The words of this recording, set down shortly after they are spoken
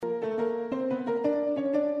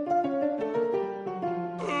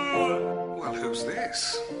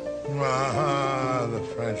nice. Ah, the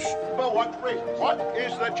French. For what reason? What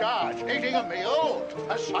is the charge? Eating a meal?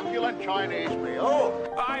 A succulent Chinese meal?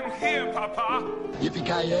 I'm here, Papa.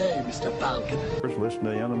 Yippee-ki-yay, Mr. Falcon. First listen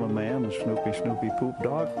to Enema Man, the Snoopy Poop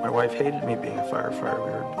Dog. My wife hated me being a firefighter.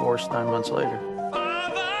 We were divorced 9 months later.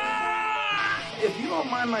 If you don't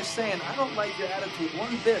mind my saying, I don't like your attitude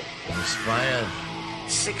one bit. Inspired.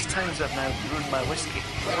 6 times I've now ruined my whiskey.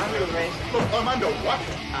 Under arrest. Look, I'm under what?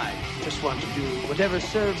 I just want to do whatever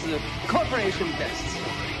serves the corporation best.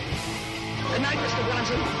 Good night, Mr.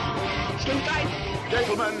 Bronson. Sleep tight.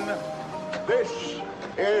 Gentlemen, this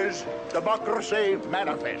is Democracy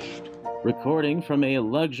Manifest. Recording from a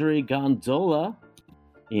luxury gondola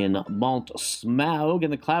in Mont Smaug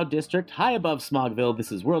in the Cloud District, high above Smogville,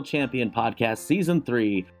 this is World Champion Podcast Season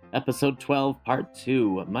 3, Episode 12, Part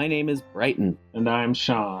 2. My name is Brighton. And I'm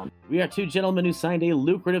Sean. We are two gentlemen who signed a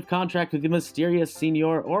lucrative contract with the mysterious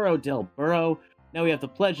Senor Oro del Burro. Now we have the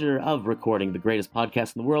pleasure of recording the greatest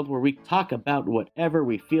podcast in the world, where we talk about whatever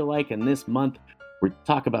we feel like, and this month we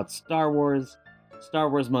talk about Star Wars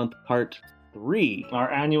Month Part 3. Our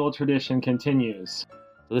annual tradition continues.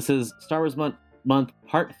 So this is Star Wars Month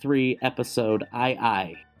Part 3, Episode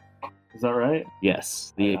II. Is that right?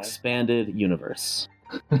 Yes, the II. Expanded Universe.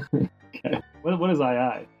 Okay. What is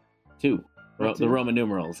II? 2. The Roman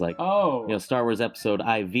numerals, like, Star Wars Episode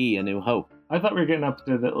IV, A New Hope. I thought we were getting up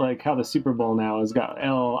to how the Super Bowl now has got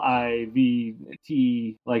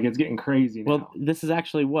LIVT, like it's getting crazy now. Well, this is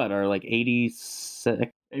actually our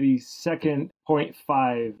 82nd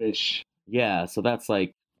 0.5-ish. Yeah, so that's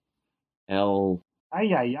like L.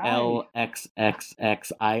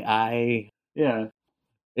 LXXXII. Yeah.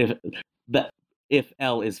 If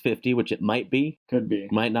L is 50, which it might be. Could be.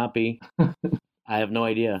 Might not be. I have no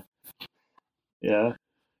idea. Yeah.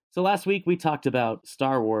 So last week we talked about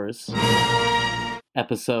Star Wars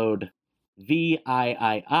Episode VIII,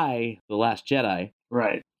 The Last Jedi.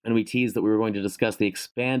 Right. And we teased that we were going to discuss the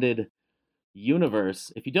Expanded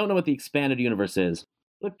Universe. If you don't know what the Expanded Universe is,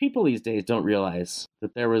 look, people these days don't realize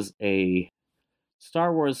that there was a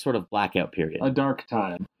Star Wars sort of blackout period. A dark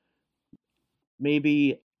time.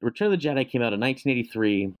 Maybe Return of the Jedi came out in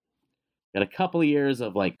 1983. Got a couple of years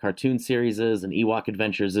of cartoon series and Ewok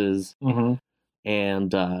Adventures. Mm-hmm.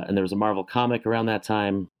 And there was a Marvel comic around that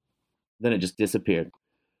time. Then it just disappeared.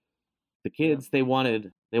 The kids, they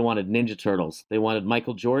wanted Ninja Turtles. They wanted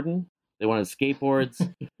Michael Jordan. They wanted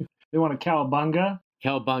skateboards. They wanted Cowabunga.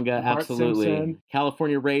 Cowabunga, Bart absolutely. Simpson.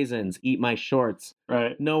 California Raisins, Eat My Shorts.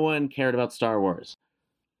 Right. No one cared about Star Wars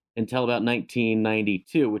until about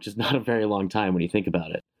 1992, which is not a very long time when you think about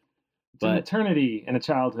it. It's an eternity in a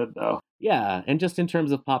childhood, though. Yeah, and just in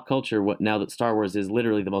terms of pop culture, now that Star Wars is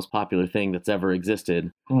literally the most popular thing that's ever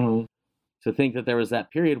existed, mm-hmm. to think that there was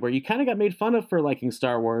that period where you kind of got made fun of for liking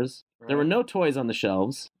Star Wars. Right. There were no toys on the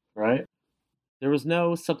shelves. Right. There was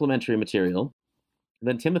no supplementary material.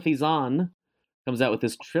 Then Timothy Zahn comes out with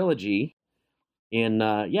this trilogy in,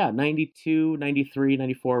 92, 93,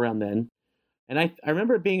 94, around then. And I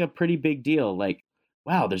remember it being a pretty big deal,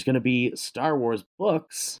 wow, there's going to be Star Wars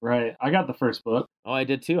books. Right. I got the first book. Oh, I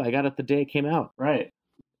did too. I got it the day it came out. Right.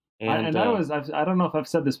 And I don't know if I've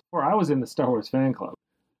said this before, I was in the Star Wars fan club.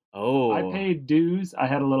 Oh. I paid dues. I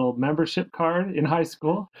had a little membership card in high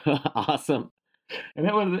school. Awesome. And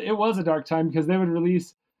it was a dark time because they would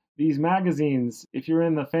release these magazines if you're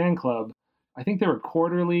in the fan club. I think they were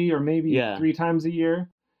quarterly or maybe 3 times a year.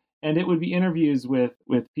 And it would be interviews with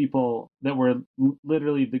people that were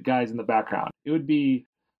literally the guys in the background. It would be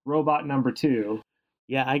Robot Number 2.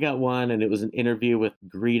 Yeah, I got one, and it was an interview with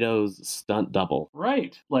Greedo's stunt double.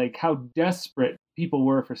 Right. Like how desperate people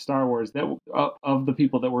were for Star Wars, of the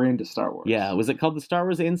people that were into Star Wars. Yeah, was it called the Star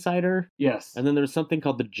Wars Insider? Yes. And then there was something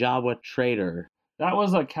called the Jawa Trader. That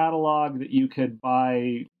was a catalog that you could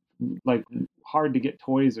buy, hard to get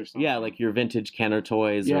toys or something. Yeah, like your vintage Kenner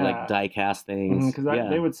toys or die cast things. Because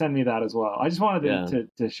they would send me that as well. I just wanted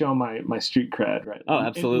to show my street cred, right? Oh,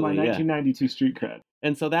 absolutely. My 1992 street cred.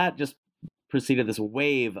 And so that just preceded this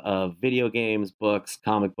wave of video games, books,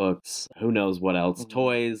 comic books, who knows what else,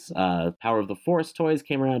 toys. Power of the Force toys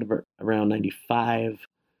came around 95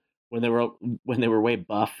 when they were way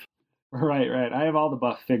buff. Right. I have all the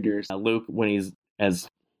buff figures. Luke, when he's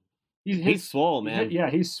swole, man.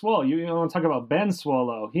 He's swole. You want to talk about Ben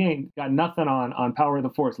Swallow? He ain't got nothing on Power of the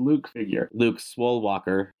Force Luke figure. Luke Swole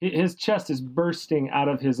Walker. His chest is bursting out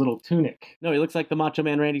of his little tunic. No, he looks like the Macho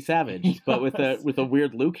Man Randy Savage, but with a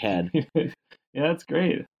weird Luke head. Yeah, that's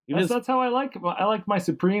great. That's how I like my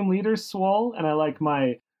Supreme Leader swole, and I like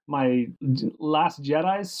my Last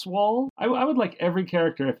Jedi swole. I would like every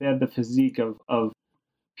character if they had the physique of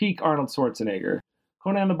peak Arnold Schwarzenegger.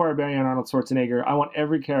 Conan the Barbarian, Arnold Schwarzenegger. I want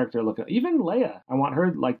every character looking. Even Leia, I want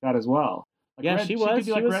her like that as well. Like Yeah, Red, she She could was. be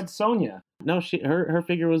She like was- Red Sonja. No, her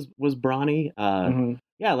figure was brawny.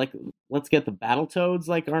 Yeah, like let's get the Battletoads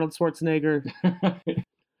like Arnold Schwarzenegger.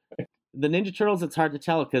 The Ninja Turtles, it's hard to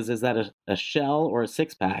tell because is that a shell or a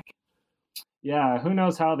six pack? Yeah, who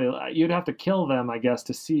knows how they. You'd have to kill them, I guess,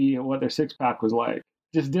 to see what their six pack was like.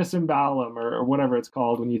 Just disembowel them or whatever it's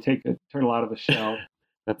called when you take a turtle out of a shell.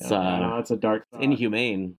 That's I know, that's a dark thought.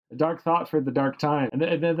 inhumane. A dark thought for the dark time. And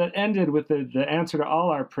that ended with the answer to all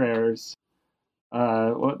our prayers.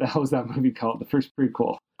 What the hell was that movie called? The first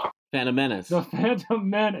prequel. Phantom Menace. The Phantom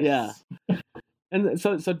Menace. Yeah. And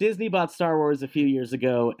so Disney bought Star Wars a few years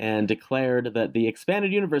ago and declared that the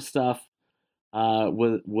expanded universe stuff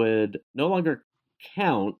would no longer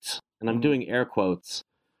count, and I'm doing air quotes,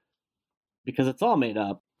 because it's all made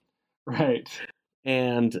up. Right.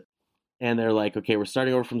 And they're like, okay, we're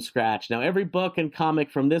starting over from scratch. Now every book and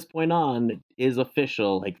comic from this point on is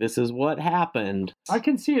official. Like, this is what happened. I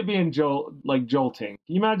can see it being jolting. Can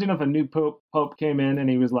you imagine if a new pope came in and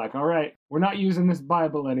he was like, all right, we're not using this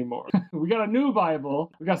Bible anymore. We got a new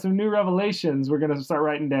Bible. We got some new revelations we're going to start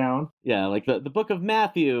writing down. Yeah, like the book of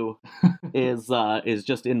Matthew is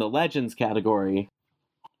just in the legends category.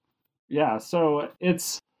 Yeah, so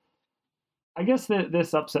it's... I guess that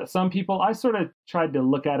this upset some people. I sort of tried to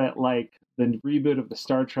look at it like the reboot of the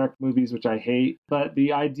Star Trek movies, which I hate, but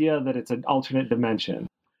the idea that it's an alternate dimension.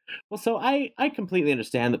 Well, so I completely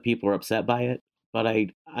understand that people are upset by it, but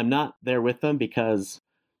I'm not there with them because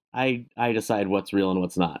I decide what's real and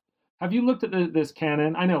what's not. Have you looked at this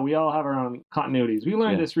canon? I know we all have our own continuities. We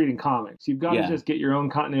learned this reading comics. You've got to just get your own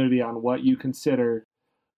continuity on what you consider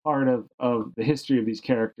part of the history of these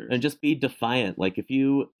characters. And just be defiant. Like, if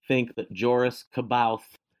you think that Joruus C'baoth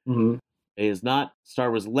is not Star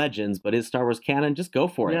Wars Legends, but is Star Wars canon, just go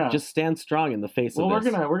for it. Yeah. Just stand strong in the face of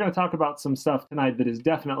this. We're gonna talk about some stuff tonight that is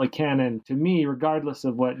definitely canon to me, regardless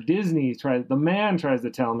of what Disney tries to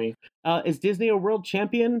tell me. Is Disney a world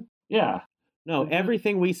champion? Yeah. No,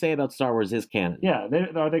 everything we say about Star Wars is canon. Yeah,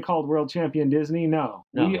 are they called World Champion Disney? No.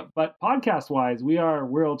 But podcast-wise, we are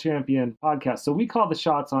World Champion podcast. So we call the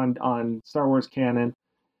shots on Star Wars canon.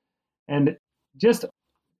 And just,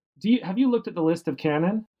 have you looked at the list of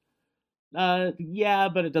canon? Yeah,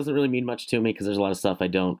 but it doesn't really mean much to me because there's a lot of stuff I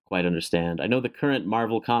don't quite understand. I know the current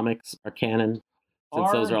Marvel comics are canon,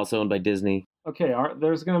 since those are also owned by Disney. Okay,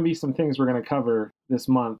 there's going to be some things we're going to cover this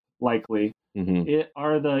month, likely. Mm-hmm.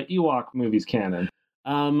 Are the Ewok movies canon?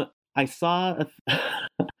 I saw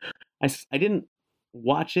I didn't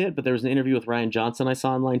watch it, but there was an interview with Rian Johnson I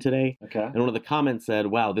saw online today. Okay. And one of the comments said,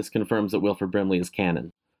 "Wow, this confirms that Wilford Brimley is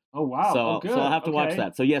canon." Oh wow! So I'll have to watch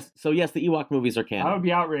that. So yes, the Ewok movies are canon. I would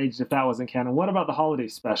be outraged if that wasn't canon. What about the holiday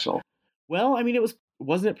special? Well, I mean,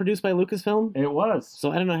 wasn't it produced by Lucasfilm? It was.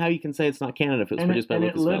 So I don't know how you can say it's not canon if it was produced by Lucasfilm. And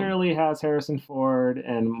it literally has Harrison Ford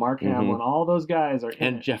and Mark Hamill and all those guys are in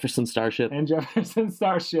and it. Jefferson Starship.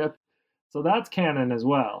 So that's canon as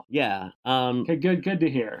well. Yeah. Okay, good to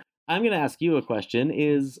hear. I'm going to ask you a question.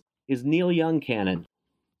 Is Neil Young canon?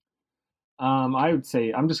 I would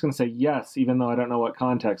say, I'm just going to say yes, even though I don't know what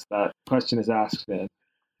context that question is asked in.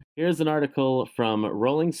 Here's an article from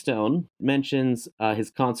Rolling Stone, mentions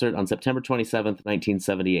his concert on September 27th,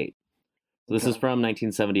 1978. So this is from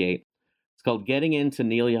 1978. It's called Getting Into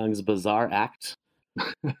Neil Young's Bizarre Act.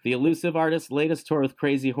 The elusive artist's latest tour with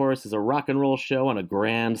Crazy Horse is a rock and roll show on a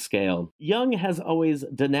grand scale. Young has always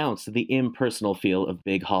denounced the impersonal feel of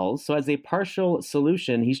big halls, so as a partial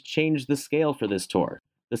solution, he's changed the scale for this tour.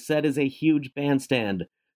 The set is a huge bandstand,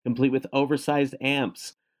 complete with oversized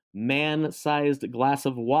amps, man-sized glass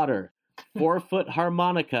of water, 4-foot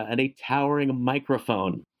harmonica, and a towering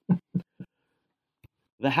microphone.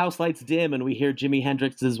 The house lights dim and we hear Jimi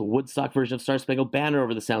Hendrix's Woodstock version of Star Spangled Banner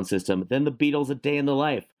over the sound system, then the Beatles' A Day in the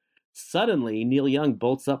Life. Suddenly, Neil Young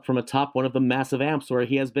bolts up from atop one of the massive amps where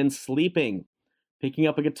he has been sleeping. Picking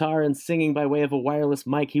up a guitar and singing by way of a wireless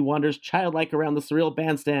mic, he wanders childlike around the surreal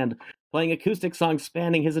bandstand, playing acoustic songs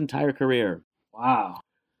spanning his entire career. Wow.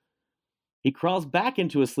 He crawls back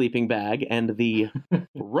into a sleeping bag, and the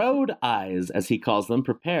road eyes, as he calls them,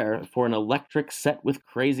 prepare for an electric set with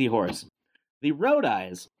Crazy Horse. The road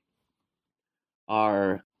eyes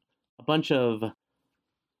are a bunch of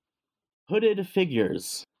hooded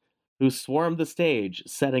figures who swarm the stage,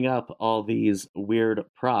 setting up all these weird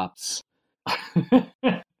props.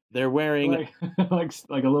 They're wearing like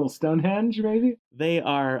a little Stonehenge, maybe? They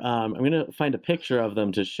are, I'm going to find a picture of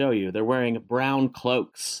them to show you. They're wearing brown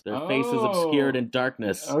cloaks, their faces obscured in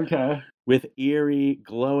darkness. Okay. With eerie,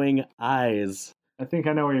 glowing eyes. I think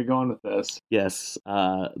I know where you're going with this. Yes,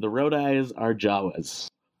 the road eyes are Jawas.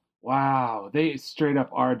 Wow, they straight up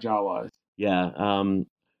are Jawas. Yeah.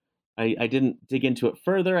 I didn't dig into it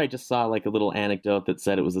further. I just saw like a little anecdote that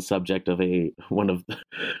said it was the subject of one of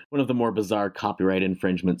the more bizarre copyright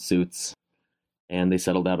infringement suits, and they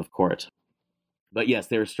settled out of court. But yes,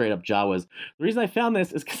 they were straight up Jawas. The reason I found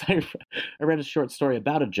this is because I read a short story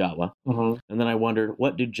about a Jawa, and then I wondered,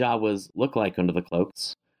 what do Jawas look like under the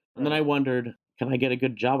cloaks? And then I wondered, can I get a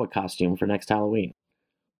good Jawa costume for next Halloween?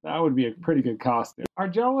 That would be a pretty good costume. Are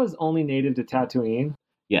Jawas only native to Tatooine?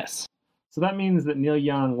 Yes. So that means that Neil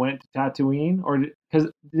Young went to Tatooine, or because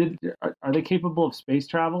are they capable of space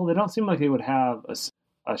travel? They don't seem like they would have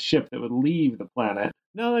a ship that would leave the planet.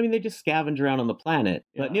 No, I mean, they just scavenge around on the planet.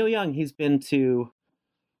 Yeah. But Neil Young, he's been to...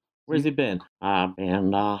 Where's he been? I've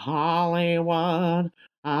been to Hollywood.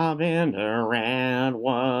 I've been to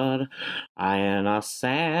Redwood. I am a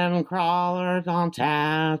sand crawler on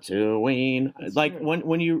Tatooine. That's like,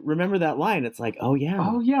 when you remember that line, it's like, oh, yeah.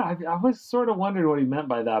 Oh, yeah. I was sort of wondering what he meant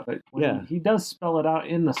by that, but he does spell it out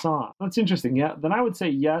in the song. That's interesting. Yeah, then I would say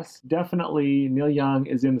yes, definitely Neil Young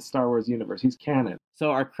is in the Star Wars universe. He's canon.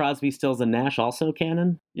 So are Crosby, Stills, and Nash also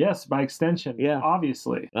canon? Yes, by extension. Yeah.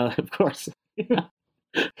 Obviously. Of course. Yeah.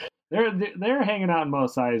 They're hanging out in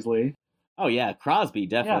Mos Eisley. Oh, yeah, Crosby,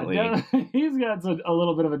 definitely. Yeah, he's got a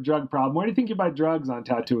little bit of a drug problem. Where do you think you buy drugs on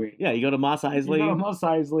Tatooine? Yeah, you go to Mos Eisley. You go to Mos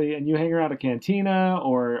Eisley, and you hang around a cantina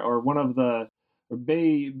or one of the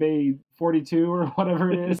Bay 42 or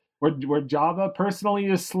whatever it is, where Jabba personally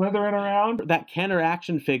is slithering around. That Kenner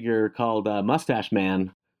action figure called Mustache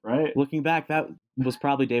Man. Right. Looking back, that was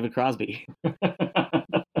probably David Crosby.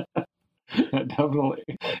 Definitely.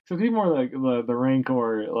 So he's more like the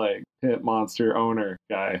Rancor, like pit monster owner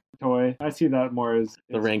guy toy. I see that more as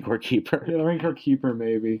the Rancor Keeper. Yeah, the Rancor Keeper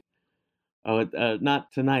maybe. Oh,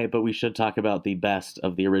 not tonight, but we should talk about the best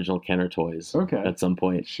of the original Kenner toys. Okay. At some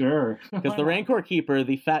point. Sure. Because the Rancor Keeper,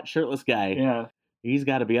 the fat shirtless guy. Yeah. He's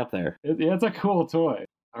got to be up there. It's a cool toy.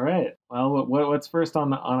 All right. Well, what's first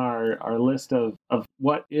on our list of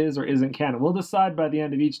what is or isn't canon? We'll decide by the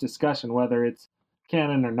end of each discussion whether it's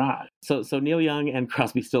canon or not. So Neil Young and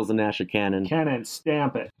Crosby, Stills, and Nash are canon. Canon,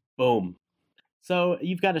 stamp it. Boom. So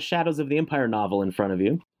you've got a Shadows of the Empire novel in front of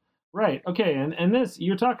you. Right. Okay. And this,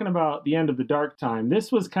 you're talking about the end of the dark time. This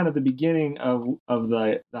was kind of the beginning of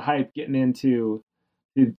the hype getting into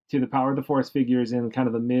the Power of the Force figures in kind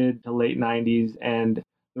of the mid to late 90s, and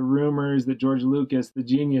the rumors that George Lucas, the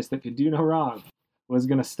genius that could do no wrong, was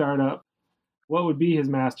going to start up what would be his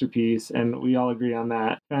masterpiece, and we all agree on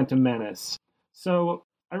that, Phantom Menace. So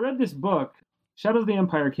I read this book. Shadows of the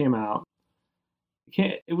Empire came out.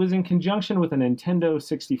 It was in conjunction with a Nintendo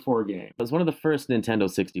 64 game. It was one of the first Nintendo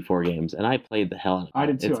 64 games, and I played the hell out of it. I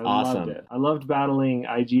did too. It's awesome. Loved it. I loved battling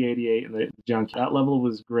IG-88 and the junkie. That level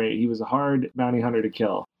was great. He was a hard bounty hunter to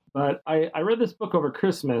kill. But I read this book over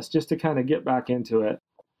Christmas just to kind of get back into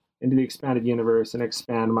the expanded universe and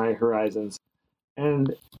expand my horizons.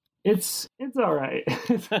 And it's all right.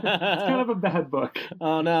 It's kind of a bad book.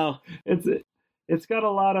 Oh, no. It's got a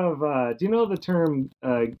lot of, do you know the term,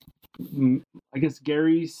 I guess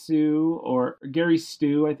Gary Sue or Gary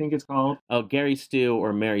Stew, I think it's called. Oh, Gary Stew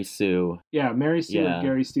or Mary Sue. Yeah, Mary Sue and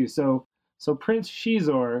Gary Stew. So Prince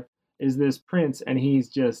Shizor is this prince, and he's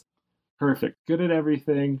just perfect, good at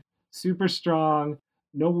everything, super strong.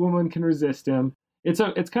 No woman can resist him. It's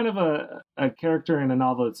kind of a character in a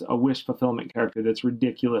novel. It's a wish fulfillment character that's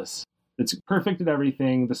ridiculous. That's perfect at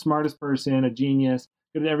everything. The smartest person, a genius,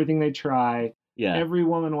 good at everything they try. Yeah. Every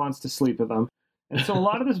woman wants to sleep with him. And so a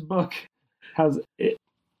lot of this book has it,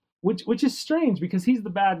 which is strange because he's the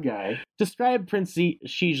bad guy. Describe Prince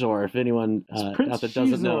Shizor if anyone out there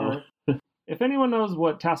doesn't know. If anyone knows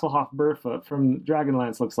what Tasselhoff Burfoot from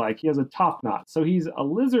Dragonlance looks like, he has a top knot. So he's a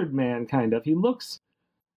lizard man, kind of. He looks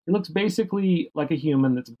basically like a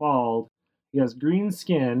human that's bald. He has green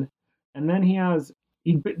skin, and then he has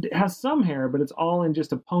some hair, but it's all in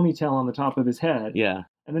just a ponytail on the top of his head. Yeah.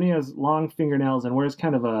 And then he has long fingernails and wears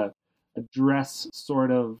kind of a dress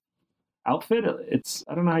sort of outfit.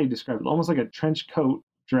 I don't know how you describe it. Almost like a trench coat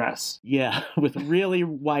dress. Yeah, with really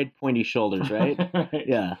wide pointy shoulders, right? Right.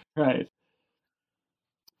 Yeah. Right.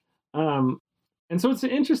 And so it's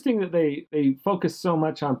interesting that they focus so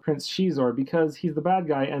much on Prince Shizor because he's the bad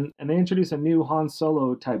guy, and they introduce a new Han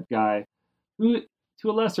Solo type guy who,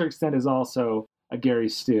 to a lesser extent, is also a Gary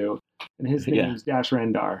Stew, and his name's Dash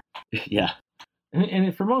Rendar. Yeah.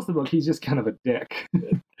 And for most of the book, he's just kind of a dick.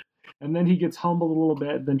 And then he gets humbled a little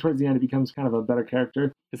bit. Then towards the end, he becomes kind of a better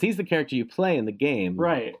character. Because he's the character you play in the game.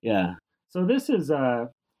 Right. Yeah. So this is a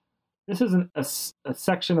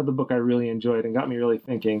section of the book I really enjoyed and got me really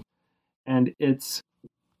thinking. And it's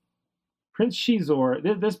Prince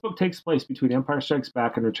Shizor, this book takes place between Empire Strikes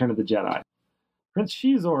Back and Return of the Jedi. Prince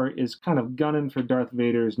Shizor is kind of gunning for Darth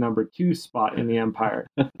Vader's number 2 spot in the Empire.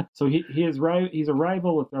 So he's a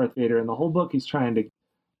rival with Darth Vader, and the whole book he's trying to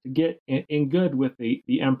get in good with the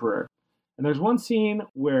Emperor. And there's one scene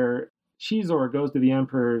where Shizor goes to the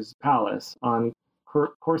Emperor's palace on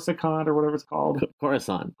Coruscant or whatever it's called.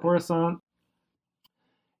 Coruscant.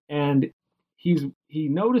 And he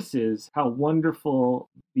notices how wonderful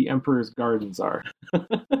the Emperor's gardens are.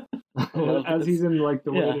 As he's in like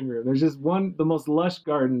the waiting room. There's just the most lush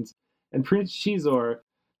gardens. And Prince Shizor,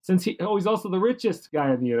 since he's also the richest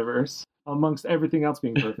guy in the universe, amongst everything else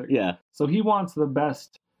being perfect. Yeah. So he wants the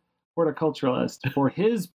best horticulturalist for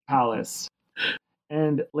his palace.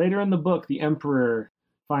 And later in the book, the Emperor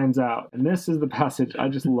finds out. And this is the passage. I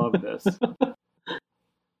just love this.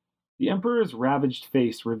 The Emperor's ravaged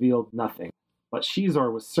face revealed nothing, but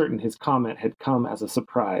Shizor was certain his comment had come as a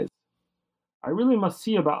surprise. I really must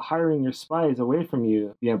see about hiring your spies away from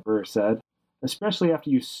you, the Emperor said, especially after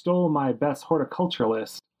you stole my best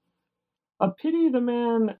horticulturalist. A pity the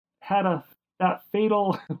man had that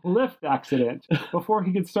fatal lift accident before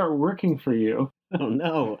he could start working for you. Oh,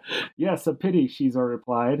 no. Yes, a pity, Shizor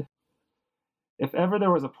replied. If ever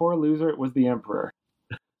there was a poor loser, it was the Emperor.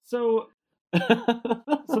 So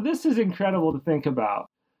this is incredible to think about.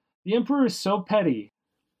 The Emperor is so petty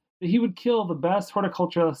that he would kill the best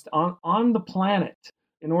horticulturalist on the planet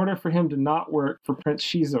in order for him to not work for Prince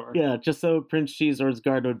Shizor. Yeah, just so Prince Shizor's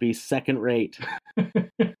garden would be second rate.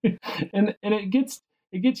 and it gets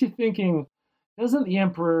you thinking, doesn't the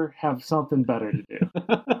Emperor have something better to do?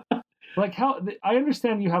 Like, how I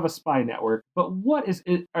understand you have a spy network, but what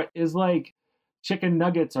is like chicken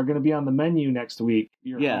nuggets are going to be on the menu next week,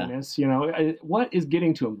 Your Highness. You know, what is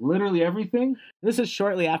getting to him? Literally everything? This is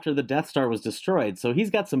shortly after the Death Star was destroyed, so he's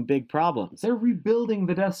got some big problems. They're rebuilding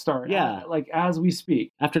the Death Star, like as we speak.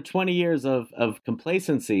 After 20 years of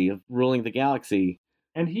complacency, of ruling the galaxy.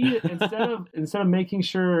 And he, instead of making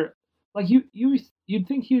sure, like you'd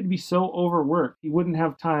think he would be so overworked, he wouldn't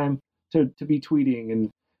have time to be tweeting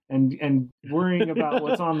and worrying about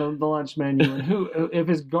what's on the lunch menu and if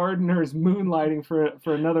his gardener is moonlighting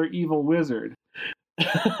for another evil wizard.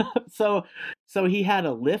 So he had a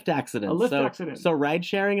Lyft accident. Accident. So ride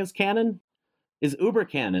sharing is canon? Is Uber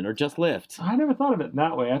canon or just Lyft? I never thought of it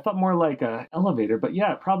that way. I thought more like a elevator, but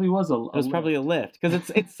yeah, it probably was a Lyft. It was probably a Lyft because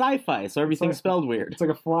it's sci-fi, so everything's spelled weird. It's like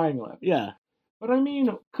a flying Lyft. Yeah. But I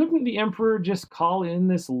mean, couldn't the Emperor just call in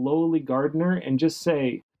this lowly gardener and just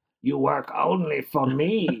say, "You work only for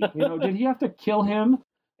me"? You know, did he have to kill him?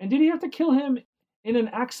 And did he have to kill him in an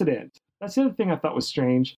accident? That's the other thing I thought was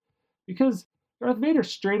strange, because Darth Vader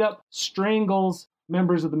straight up strangles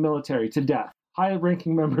members of the military to death,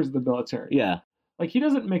 high-ranking members of the military. Yeah. Like, he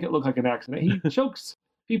doesn't make it look like an accident. He chokes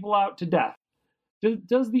people out to death.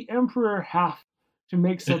 Does the Emperor have to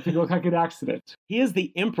make something look like an accident? He is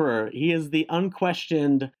the Emperor. He is the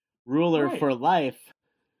unquestioned ruler for life.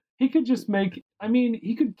 He could just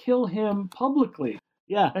he could kill him publicly.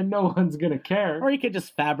 Yeah. And no one's going to care. Or he could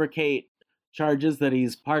just fabricate charges that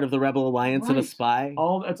he's part of the Rebel Alliance and a spy.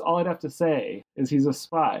 That's all I'd have to say is he's a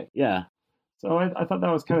spy. Yeah. So I thought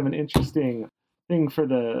that was kind of an interesting thing for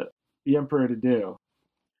the Emperor to do.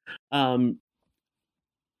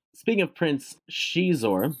 Speaking of Prince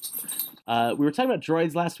Shizor, we were talking about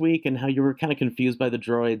droids last week and how you were kind of confused by the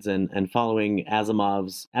droids and following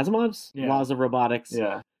Asimov's Laws of Robotics.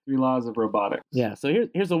 Yeah, 3 Laws of Robotics. Yeah, so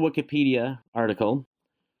here's a Wikipedia article.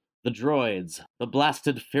 The droids, the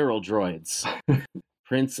blasted feral droids.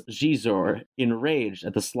 Prince Shizor, enraged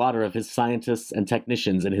at the slaughter of his scientists and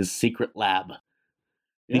technicians in his secret lab.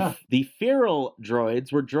 Yeah. The feral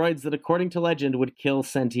droids were droids that, according to legend, would kill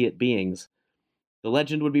sentient beings. The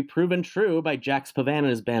legend would be proven true by Jax Pavan and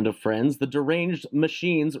his band of friends. The deranged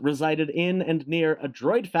machines resided in and near a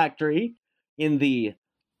droid factory in the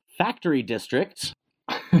Factory District,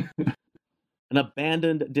 an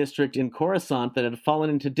abandoned district in Coruscant that had fallen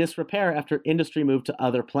into disrepair after industry moved to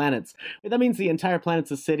other planets. That means the entire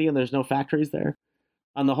planet's a city and there's no factories there?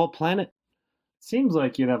 On the whole planet? Seems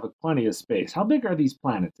like you'd have plenty of space. How big are these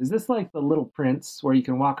planets? Is this like the Little Prince, where you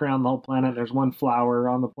can walk around the whole planet, there's one flower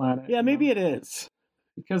on the planet? Yeah, maybe it is.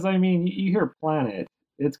 Because, I mean, you hear planet,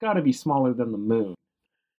 it's got to be smaller than the moon.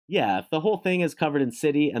 Yeah, if the whole thing is covered in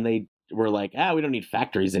city and they were like, we don't need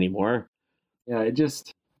factories anymore. Yeah,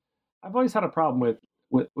 I've always had a problem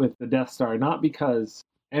with the Death Star, not because,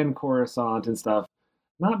 and Coruscant and stuff,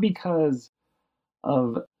 not because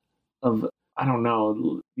of I don't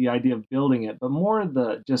know, the idea of building it, but more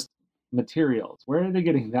the just materials. Where are they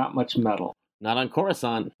getting that much metal? Not on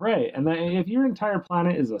Coruscant. Right. And then if your entire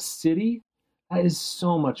planet is a city, that is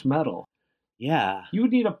so much metal. Yeah. You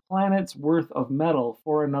would need a planet's worth of metal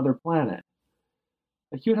for another planet.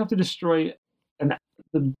 Like, you would have to destroy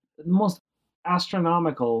the most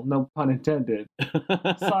astronomical, no pun intended,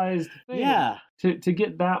 sized thing to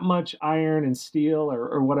get that much iron and steel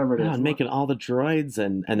or whatever it is. And making all the droids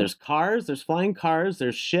and there's cars, there's flying cars,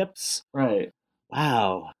 there's ships. Right.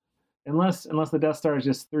 Wow. Unless the Death Star is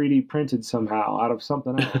just 3D printed somehow out of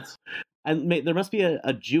something else. And there must be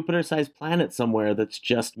a Jupiter-sized planet somewhere that's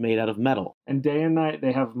just made out of metal. And day and night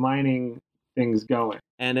they have mining things going.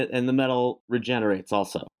 And the metal regenerates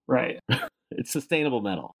also. Right. It's sustainable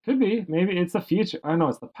metal. Could be. Maybe it's the future. I know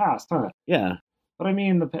it's the past, huh? Yeah. But I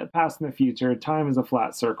mean, the past and the future, time is a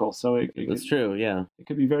flat circle. So that's true, yeah. It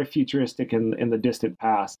could be very futuristic in the distant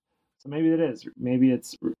past. So maybe it is. Maybe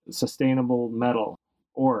it's sustainable metal.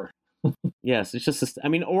 Ore. Yes, it's just,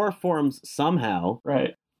 ore forms somehow.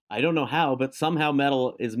 Right. I don't know how, but somehow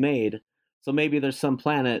metal is made. So maybe there's some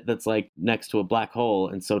planet that's like next to a black hole,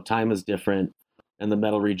 and so time is different, and the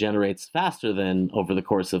metal regenerates faster than over the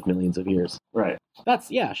course of millions of years. Right.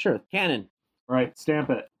 Yeah, sure. Canon. Right. Stamp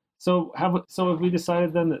it. So have we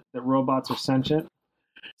decided then that robots are sentient?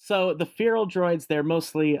 So the Feral droids, they're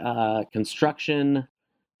mostly construction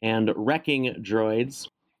and wrecking droids.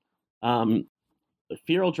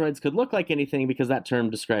 Feral droids could look like anything because that term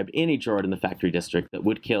described any droid in the factory district that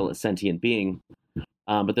would kill a sentient being.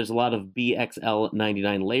 But there's a lot of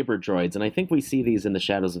BXL-99 labor droids, and I think we see these in the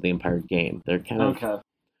Shadows of the Empire game. They're kind of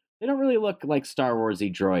they don't really look like Star Wars-y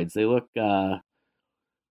droids. They look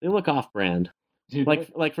off-brand.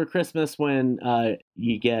 Like for Christmas when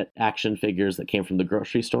you get action figures that came from the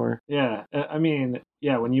grocery store. Yeah,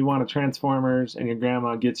 when you want a Transformers and your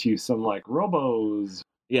grandma gets you some like Robos.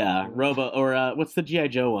 Yeah, Robo, or what's the G.I.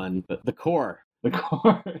 Joe one? The Core. The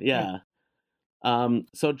Core. Yeah.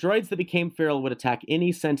 So droids that became feral would attack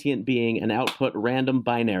any sentient being and output random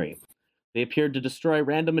binary. They appeared to destroy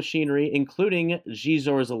random machinery, including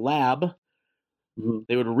Xizor's lab. Mm-hmm.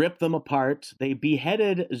 They would rip them apart. They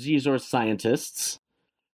beheaded Xizor's scientists.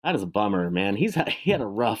 That is a bummer, man. He had a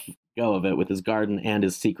rough go of it with his garden and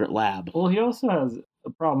his secret lab. Well, he also has a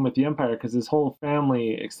problem with the Empire because his whole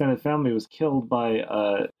extended family, was killed by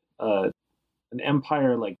an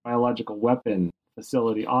Empire like biological weapon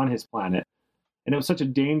facility on his planet, and it was such a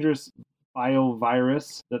dangerous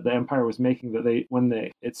biovirus that the Empire was making that when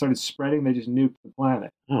it started spreading, they just nuked the planet.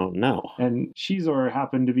 Oh no! And Xizor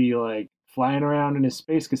happened to be like flying around in his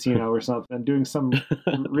space casino or something, doing some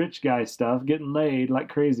rich guy stuff, getting laid like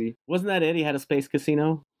crazy. Wasn't that it? He had a space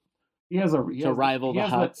casino. He has the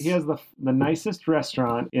Hutts. He has the nicest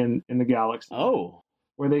restaurant in the galaxy. Oh,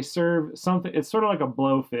 where they serve something. It's sort of like a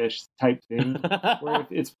Blowfish type thing, where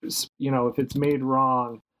if it's made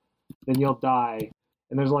wrong, then you'll die.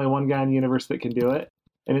 And there's only one guy in the universe that can do it,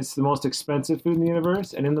 and it's the most expensive food in the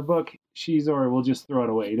universe. And in the book, Xizor will just throw it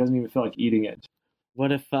away. He doesn't even feel like eating it.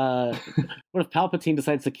 What if Palpatine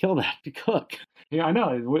decides to kill that cook? Yeah, I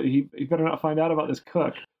know. He better not find out about this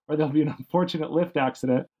cook, or there'll be an unfortunate lift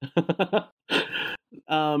accident.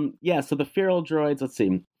 So the feral droids, let's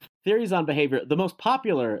see. Theories on behavior. The most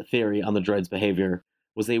popular theory on the droids' behavior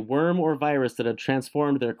was a worm or virus that had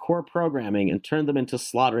transformed their core programming and turned them into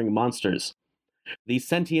slaughtering monsters. The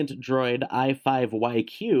sentient droid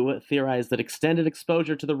I-5YQ theorized that extended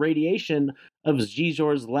exposure to the radiation of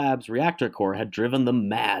Xizor's lab's reactor core had driven them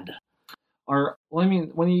mad.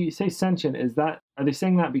 When you say sentient, are they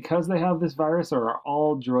saying that because they have this virus, or are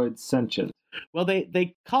all droids sentient? Well,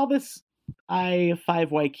 they call this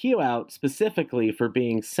I-5YQ out specifically for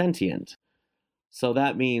being sentient. So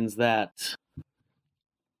that means that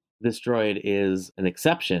this droid is an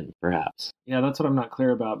exception, perhaps. Yeah, that's what I'm not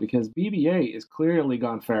clear about, because BB-8 is clearly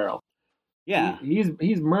gone feral. Yeah,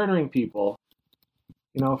 he's murdering people.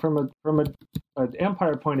 From an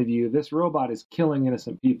Empire point of view, this robot is killing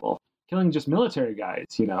innocent people, killing just military guys.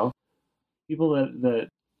 People that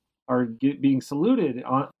are being saluted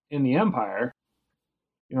in the Empire.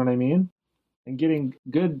 You know what I mean? And getting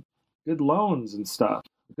good loans and stuff,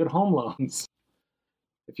 good home loans.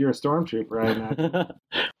 If you're a stormtrooper, I imagine.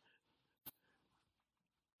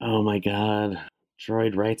 Oh my God,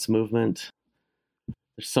 droid rights movement.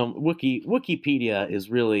 There's some Wikipedia is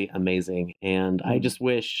really amazing, and I just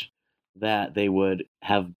wish that they would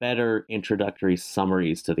have better introductory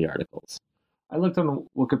summaries to the articles. I looked on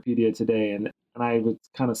Wikipedia today, and I was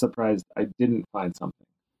kind of surprised I didn't find something.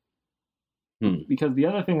 Because the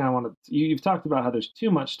other thing you've talked about how there's too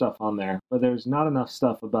much stuff on there, but there's not enough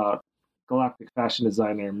stuff about galactic fashion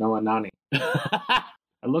designer Melanani. I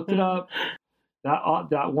looked it up.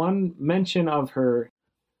 That one mention of her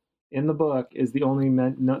in the book is the only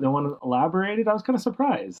no one elaborated. I was kind of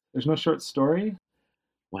surprised. There's no short story.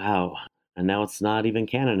 Wow. and now it's not even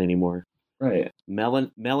canon anymore. Right.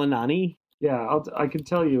 Melanani? Yeah, I can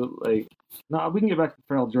tell you, like, no, we can get back to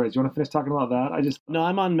feral droids. You want to finish talking about that? No,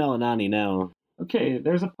 I'm on Melanani now. Okay,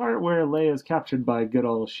 there's a part where Leia is captured by good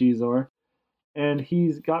old Shizor, and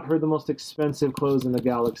he's got her the most expensive clothes in the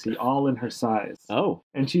galaxy, all in her size. Oh.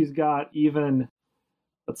 And she's got even,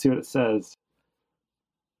 let's see what it says.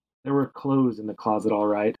 There were clothes in the closet, all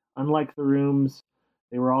right. Unlike the rooms,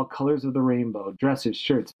 they were all colors of the rainbow. Dresses,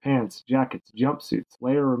 shirts, pants, jackets, jumpsuits.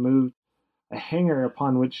 Leia removed a hanger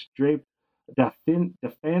upon which draped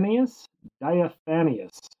Diaphanius?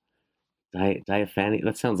 Diaphanius?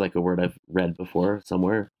 That sounds like a word I've read before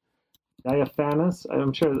somewhere. Diaphanous?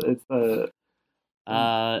 I'm sure it's the...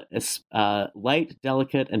 light,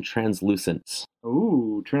 delicate, and translucent.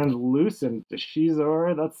 Ooh, translucent.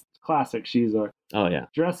 Shizor, that's classic Shizor. Oh, yeah.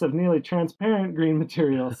 Dress of nearly transparent green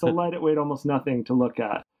material, so light it weighed almost nothing to look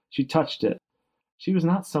at. She touched it. She was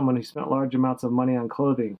not someone who spent large amounts of money on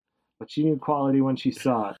clothing, but she knew quality when she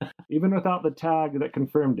saw it, even without the tag that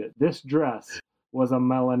confirmed it. This dress was a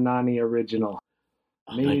Melanani original,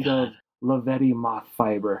 made of Lavetti moth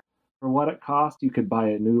fiber. For what it cost, you could buy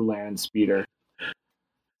a new land speeder.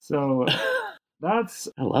 So that's...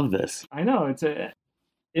 I love this. I know.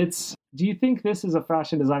 Do you think this is a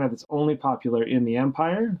fashion designer that's only popular in the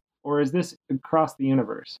Empire? Or is this across the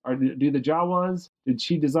universe? Or do the Jawas, did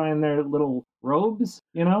she design their little robes,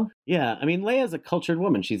 you know? Yeah, I mean, Leia's a cultured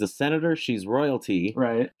woman. She's a senator. She's royalty.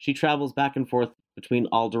 Right. She travels back and forth between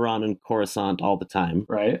Alderaan and Coruscant all the time.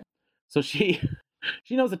 Right. So she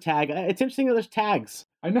knows a tag. It's interesting that there's tags.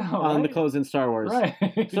 I know, on the clothes in Star Wars.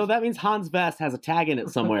 Right. So that means Han's vest has a tag in it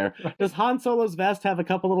somewhere. Right. Does Han Solo's vest have a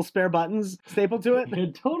couple little spare buttons stapled to it?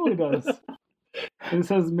 It totally does. It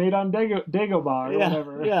says made on Dagobah or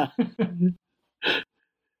whatever. Yeah.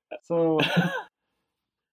 So,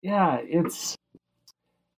 yeah,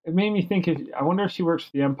 it made me think. I wonder if she works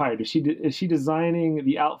for the Empire. Is she designing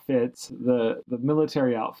the outfits, the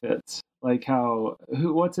military outfits? Like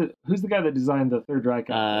who's the guy that designed the Third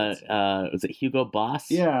Reich outfits? Was it Hugo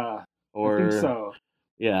Boss? Yeah, I think so.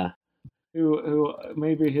 Yeah. Who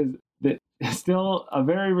maybe still a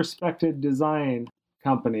very respected design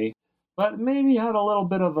company, but maybe had a little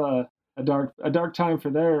bit of a dark time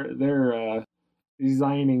for their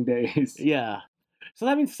designing days. Yeah. So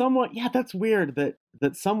that means someone. Yeah, that's weird.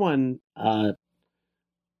 That someone.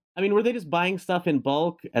 I mean, were they just buying stuff in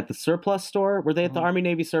bulk at the surplus store? Were they at the Army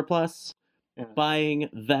Navy surplus buying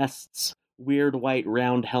vests, weird white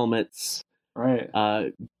round helmets,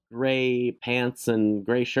 right? Gray pants and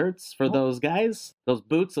gray shirts for those guys? Those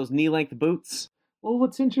boots, those knee-length boots. Well,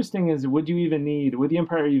 what's interesting is, would the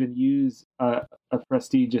Empire even use a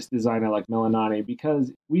prestigious designer like Melanani?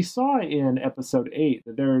 Because we saw in Episode 8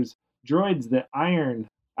 that there's droids that iron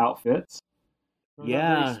outfits.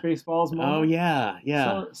 Yeah. Spaceballs moment? Oh,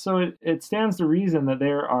 yeah. So it stands to reason that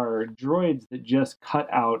there are droids that just cut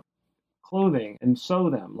out clothing and sew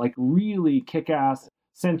them, like really kick-ass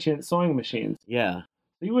sentient sewing machines. Yeah.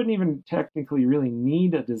 So you wouldn't even technically really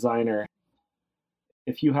need a designer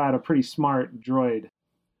if you had a pretty smart droid,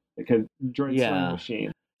 like a droid sewing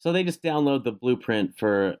machine. So they just download the blueprint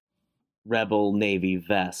for Rebel Navy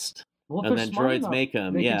vest, and then droids make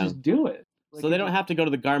them. They can just do it. So they don't have to go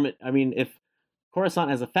to the garment. I mean, if Coruscant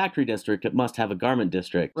has a factory district, it must have a garment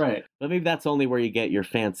district. Right. But maybe that's only where you get your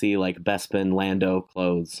fancy, like, Bespin, Lando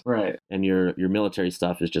clothes. Right. And your military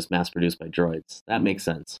stuff is just mass-produced by droids. That makes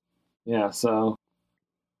sense. Yeah, so...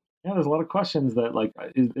 Yeah, there's a lot of questions that, like,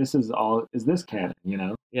 is this canon, you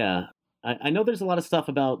know? Yeah. I know there's a lot of stuff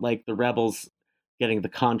about, like, the Rebels getting the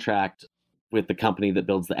contract with the company that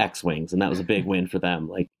builds the X-Wings, and that was a big win for them.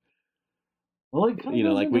 Like, well,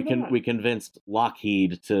 we convinced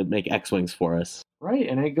Lockheed to make X-Wings for us. Right,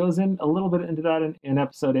 and it goes in a little bit into that in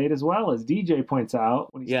Episode 8 as well, as DJ points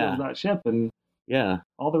out when he steals that ship, and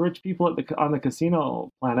all the rich people on the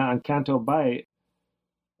casino planet on Canto Bight,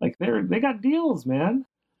 like they got deals, man.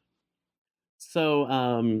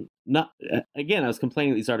 So, again, I was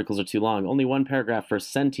complaining that these articles are too long. Only one paragraph for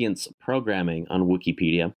sentience programming on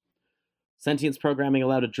Wikipedia. Sentience programming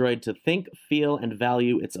allowed a droid to think, feel, and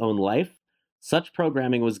value its own life. Such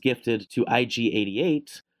programming was gifted to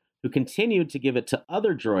IG-88, who continued to give it to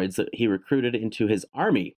other droids that he recruited into his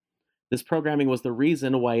army. This programming was the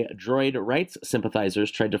reason why droid rights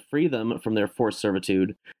sympathizers tried to free them from their forced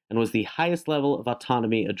servitude, and was the highest level of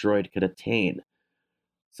autonomy a droid could attain.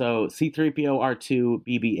 So C-3PO, R2,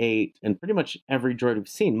 BB-8, and pretty much every droid we've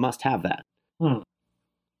seen must have that.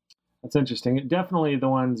 That's interesting. Definitely the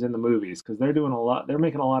ones in the movies, because they're doing a lot. They're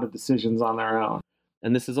making a lot of decisions on their own.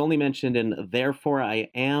 And this is only mentioned in Therefore I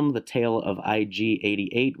Am, the Tale of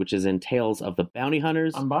IG-88, which is in Tales of the Bounty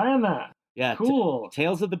Hunters. I'm buying that. Yeah, Cool.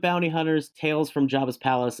 Tales of the Bounty Hunters, Tales from Jabba's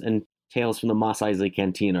Palace, and Tales from the Mos Eisley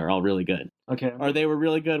Cantina are all really good. Okay. Or they were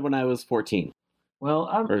really good when I was 14. Well,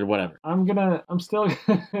 or whatever. I'm still,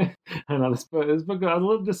 I don't know, this book, I was a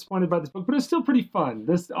little disappointed by this book, but it's still pretty fun.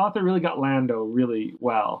 This author really got Lando really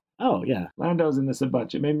well. Oh, yeah. Lando's in this a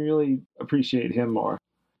bunch. It made me really appreciate him more.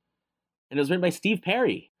 And it was written by Steve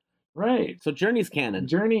Perry. Right. So Journey's canon.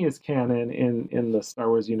 Journey is canon in the Star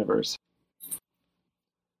Wars universe.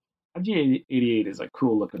 IG-88 is a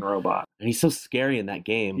cool looking robot. And he's so scary in that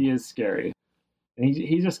game. He is scary. And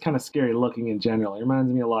he's just kind of scary looking in general. He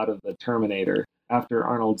reminds me a lot of the Terminator after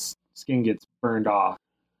Arnold's skin gets burned off.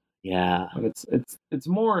 Yeah. But it's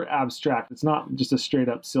more abstract. It's not just a straight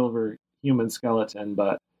up silver human skeleton,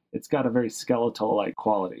 but it's got a very skeletal like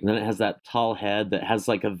quality. And then it has that tall head that has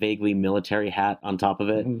like a vaguely military hat on top of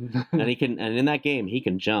it. And in that game he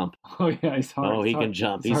can jump. Oh yeah, he's hard. Oh, he can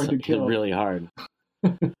jump. He's really hard.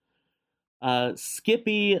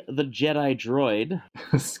 Skippy the Jedi Droid.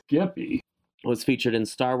 Skippy was featured in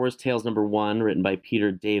Star Wars Tales #1, written by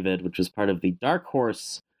Peter David, which was part of the Dark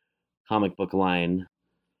Horse comic book line.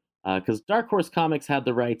 Because Dark Horse Comics had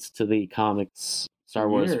the rights to the comics Star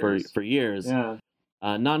Wars for years. Yeah.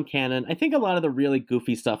 Non-canon. I think a lot of the really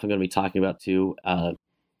goofy stuff I'm going to be talking about too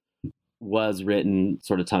was written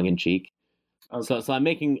sort of tongue-in-cheek. Okay. So I'm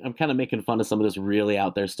kind of making fun of some of this really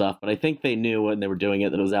out there stuff, but I think they knew when they were doing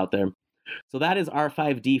it that it was out there. So that is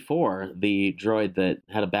R5D4, the droid that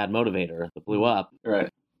had a bad motivator that blew up. Right.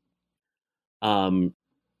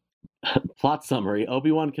 Plot summary: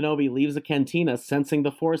 Obi-Wan Kenobi leaves a cantina sensing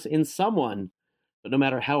the Force in someone, but no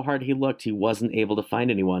matter how hard he looked, he wasn't able to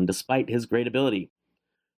find anyone, despite his great ability.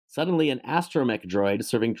 Suddenly, an astromech droid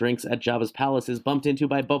serving drinks at Jabba's palace is bumped into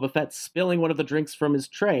by Boba Fett, spilling one of the drinks from his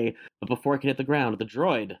tray, but before it can hit the ground, the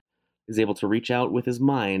droid is able to reach out with his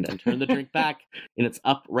mind and turn the drink back in its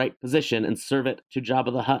upright position and serve it to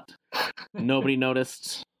Jabba the Hutt. Nobody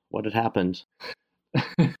noticed what had happened.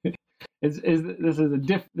 This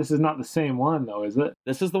is not the same one though, is it?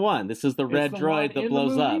 This is the one. This is the red droid that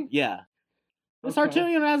blows up. Yeah. This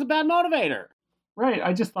Arturian has a bad motivator. Right.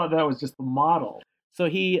 I just thought that was just the model. So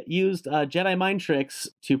he used Jedi mind tricks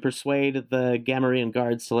to persuade the Gamorrean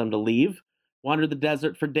guards to let him to leave. Wandered the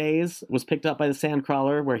desert for days. Was picked up by the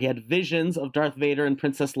Sandcrawler, where he had visions of Darth Vader and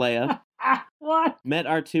Princess Leia. What? Met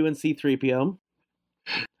R2 and C-3PO.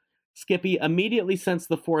 Skippy immediately sensed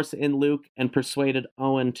the Force in Luke and persuaded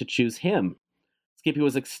Owen to choose him. Skippy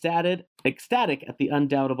was ecstatic at the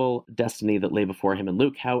undoubtable destiny that lay before him and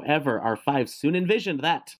Luke. However, R5 soon envisioned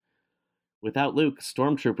that without Luke,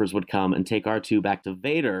 stormtroopers would come and take R2 back to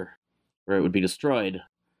Vader, where it would be destroyed.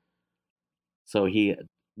 So he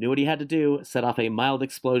knew what he had to do, set off a mild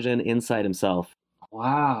explosion inside himself.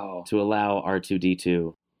 Wow. To allow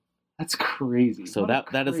R2-D2. That's crazy. So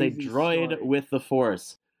that is a droid story with the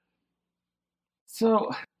Force.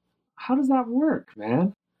 So how does that work,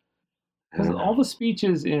 man? Because all the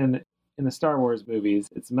speeches in the Star Wars movies,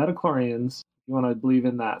 it's midichlorians, if you want to believe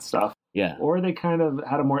in that stuff. Yeah. Or they kind of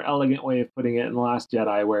had a more elegant way of putting it in The Last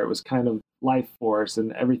Jedi, where it was kind of life force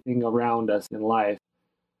and everything around us in life.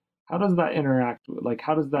 How does that interact? Like,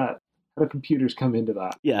 how do computers come into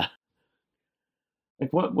that? Yeah.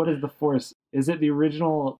 Like, what is the Force? Is it the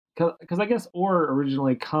original? Because I guess ore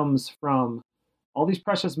originally comes from, all these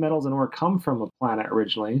precious metals and ore come from a planet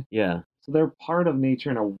originally. Yeah. So they're part of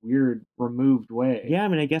nature in a weird, removed way. Yeah, I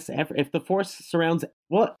mean, I guess if the Force surrounds...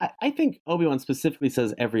 Well, I think Obi-Wan specifically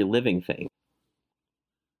says every living thing.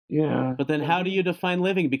 Yeah. But then how do you define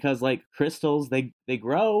living? Because, like, crystals, they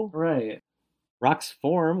grow. Right. Rocks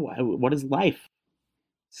form. What is life?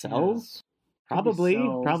 Cells? Yeah. Probably.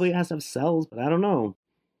 Cells. Probably it has to have cells, but I don't know.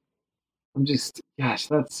 Gosh,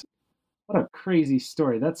 what a crazy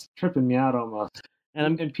story. That's tripping me out almost.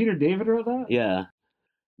 And Peter David wrote that? Yeah.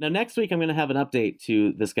 Now, next week, I'm going to have an update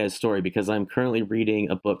to this guy's story because I'm currently reading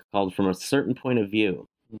a book called From a Certain Point of View,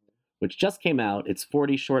 which just came out. It's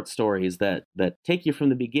 40 short stories that take you from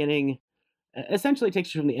the beginning, essentially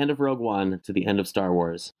takes you from the end of Rogue One to the end of Star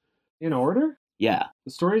Wars. In order? Yeah.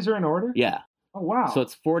 The stories are in order? Yeah. Oh, wow. So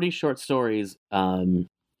it's 40 short stories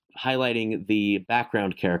highlighting the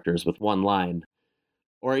background characters with one line.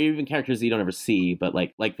 Or even characters that you don't ever see, but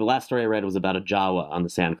like the last story I read was about a Jawa on the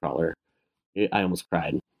Sandcrawler. I almost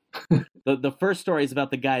cried. The first story is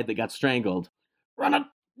about the guy that got strangled. Run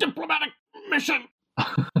a diplomatic mission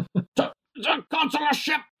to the consular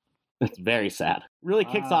ship. It's very sad. Really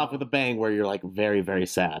kicks off with a bang where you're like very, very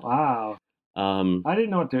sad. Wow. I didn't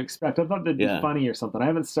know what to expect. I thought they'd be funny or something. I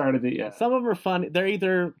haven't started it yet. Some of them are funny. They're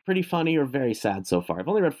either pretty funny or very sad so far. I've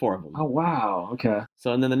only read 4 of them. Oh, wow. Okay.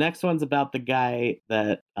 So, and then the next one's about the guy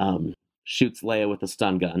that shoots Leia with a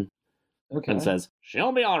stun gun. Okay. and says,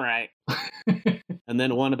 "She'll be all right." And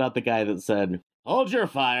then one about the guy that said, "Hold your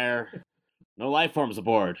fire. No life forms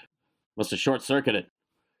aboard. Must have short-circuited."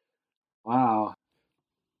 Wow.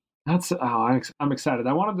 I'm excited.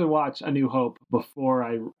 I wanted to watch A New Hope before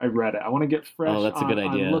I read it. I want to get fresh that's a good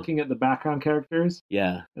idea. on looking at the background characters.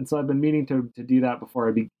 Yeah. And so I've been meaning to do that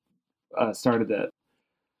before I started it.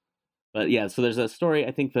 But yeah, so there's a story.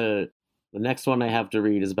 I think the next one I have to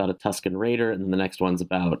read is about a Tusken Raider, and then the next one's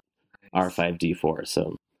about R5D4.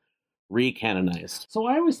 So recanonized. So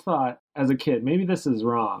I always thought as a kid, maybe this is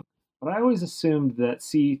wrong, but I always assumed that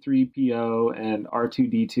C3PO and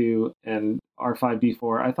R2D2 and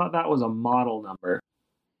R5D4, I thought that was a model number.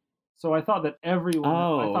 So I thought that I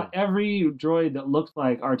thought every droid that looked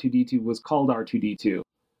like R2D2 was called R2D2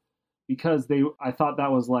 because I thought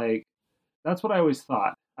that was like, that's what I always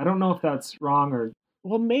thought. I don't know if that's wrong or...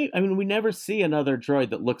 Well, maybe, I mean, we never see another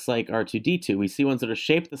droid that looks like R2D2. We see ones that are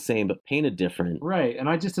shaped the same but painted different. Right, and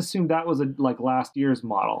I just assumed that was like last year's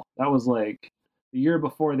model. That was like the year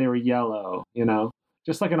before they were yellow,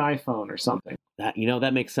 just like an iPhone or something.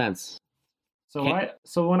 That makes sense. So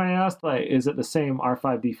when I asked, like, is it the same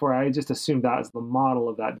R5D4, I just assumed that was the model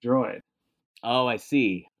of that droid. Oh, I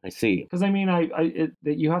see. Because, I mean,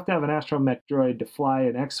 you have to have an astromech droid to fly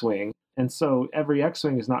an X-Wing, and so every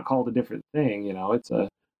X-Wing is not called a different thing, it's a...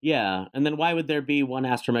 Yeah, and then why would there be one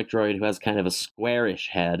astromech droid who has kind of a squarish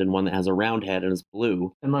head and one that has a round head and is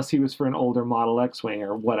blue? Unless he was for an older model X-Wing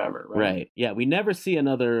or whatever, right? Right, yeah, we never see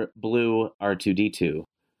another blue R2-D2.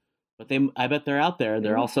 But I bet they're out there.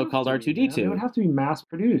 They're also called R2-D2. They would have to be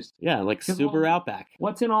mass-produced. Yeah, like Subaru Outback.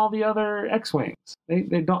 What's in all the other X-Wings? They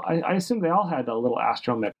don't. I assume they all had a little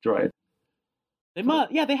astromech droid. They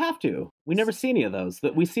must. Yeah, they have to. We never see any of those.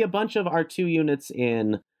 We see a bunch of R2 units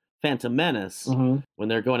in Phantom Menace when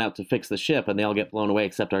they're going out to fix the ship, and they all get blown away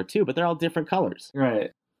except R2. But they're all different colors. Right,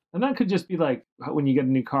 and that could just be like when you get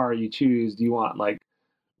a new car, you choose. Do you want like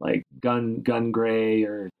gun gray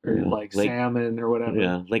or like Lake, salmon or whatever.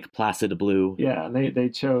 Yeah, Lake Placid blue. Yeah, and they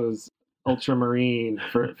chose ultramarine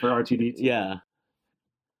for R2-D2. Yeah.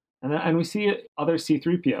 And we see other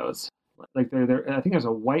C3POs. Like they're I think there's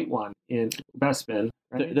a white one in Bespin,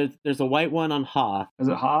 right? There's a white one on Hoth. Is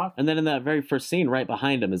it Hoth? And then in that very first scene right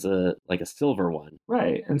behind him is a silver one.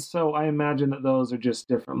 Right. And so I imagine that those are just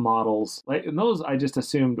different models. And those I just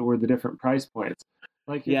assumed were the different price points.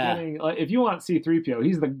 Like you're getting, if you want C3PO,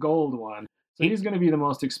 he's the gold one. So he's going to be the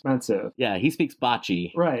most expensive. Yeah, he speaks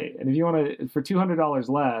Bocce. Right. And if you want to, for $200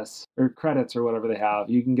 less, or credits or whatever they have,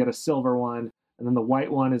 you can get a silver one. And then the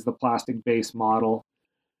white one is the plastic base model.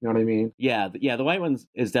 You know what I mean? Yeah. The white one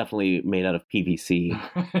is definitely made out of PVC.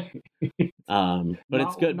 But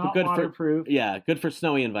it's good. Not good waterproof. Good for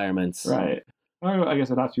snowy environments. Right. I guess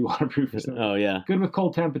it'd have to be waterproof for snowy. Oh, yeah. Good with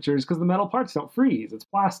cold temperatures because the metal parts don't freeze. It's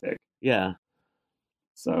plastic. Yeah.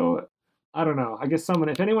 So, I don't know. I guess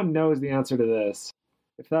if anyone knows the answer to this,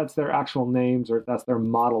 if that's their actual names or if that's their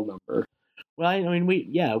model number. Well, I mean,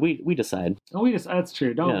 we decide. Oh, that's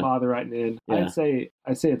true. Don't bother writing in. Yeah.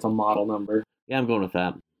 I'd say it's a model number. Yeah, I'm going with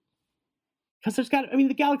that. Because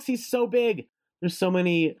the galaxy's so big. There's so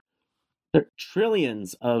many, there are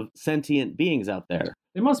trillions of sentient beings out there.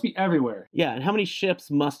 They must be everywhere. Yeah, and how many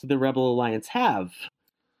ships must the Rebel Alliance have?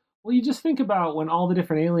 Well, you just think about when all the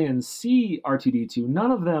different aliens see R2-D2,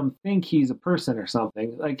 none of them think he's a person or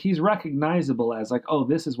something. Like, he's recognizable as, like, oh,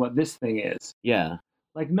 this is what this thing is. Yeah.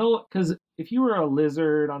 Like, no, because if you were a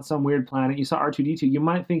lizard on some weird planet, you saw R2-D2, you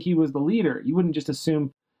might think he was the leader. You wouldn't just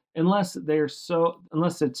assume, unless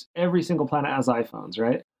it's every single planet has iPhones,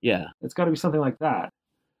 right? Yeah. It's got to be something like that.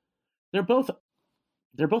 They're both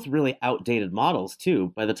really outdated models,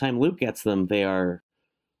 too. By the time Luke gets them, they are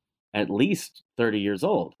at least 30 years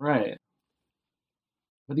old. Right.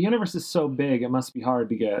 But the universe is so big, it must be hard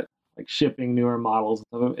to get like shipping newer models.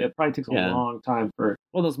 It probably takes a long time for...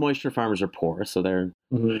 Well, those moisture farmers are poor, so they're...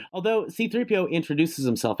 Mm-hmm. Although C-3PO introduces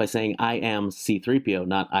himself by saying, I am C-3PO,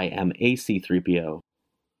 not I am a C-3PO.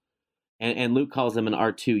 And Luke calls him an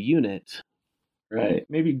R2 unit. Right.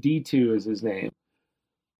 Maybe D2 is his name.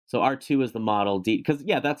 So R2 is the model. Because,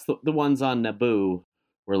 that's the ones on Naboo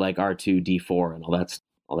were like R2, D4, and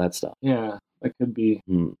all that stuff. Yeah, that could be.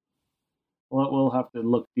 We'll have to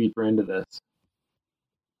look deeper into this.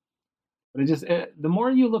 But the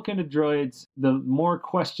more you look into droids, the more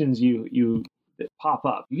questions you pop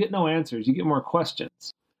up. You get no answers. You get more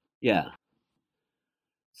questions. Yeah.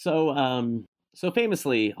 So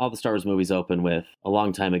famously, all the Star Wars movies open with a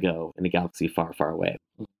long time ago in a galaxy far, far away.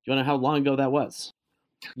 Do you want to know how long ago that was?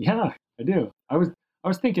 Yeah, I do. I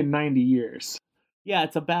was thinking 90 years. Yeah,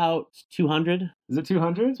 it's about 200. Is it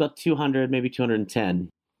 200? It's about 200, maybe 210.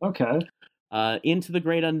 Okay. Into the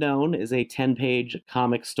Great Unknown is a 10-page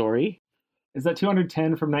comic story. Is that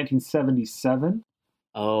 210 from 1977?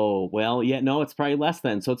 Oh, well, yeah, no, it's probably less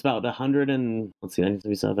than. So it's about 100 and, let's see,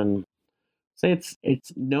 1977. Say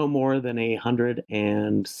it's no more than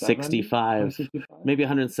 165, maybe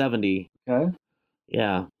 170. Okay.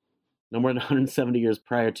 Yeah. No more than 170 years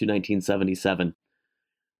prior to 1977.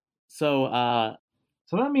 So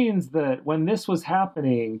that means that when this was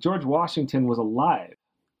happening, George Washington was alive.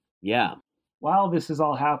 Yeah. While this is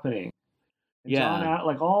all happening. And Yeah.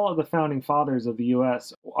 like all of the founding fathers of the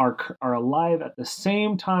U.S. are alive at the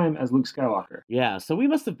same time as Luke Skywalker. Yeah. So we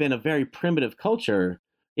must have been a very primitive culture.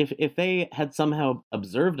 If they had somehow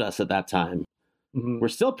observed us at that time, we're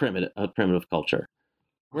still a primitive culture.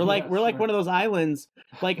 We're like one of those islands,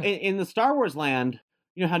 like in the Star Wars land.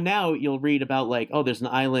 You know how now you'll read about like, oh, there's an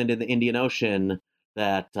island in the Indian Ocean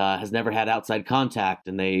that has never had outside contact,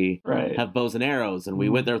 and they have bows and arrows, and we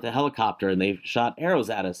went there with a helicopter, and they shot arrows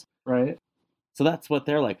at us. Right. So that's what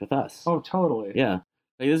they're like with us. Oh, totally. Yeah.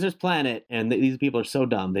 Like, there's this planet, and these people are so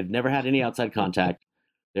dumb. They've never had any outside contact.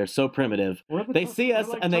 They're so primitive. They see us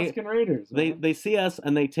and Tusken Raiders, they see us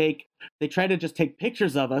and they try to just take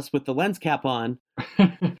pictures of us with the lens cap on.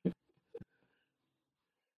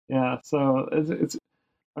 Yeah, so it's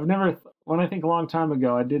I've never when I think a long time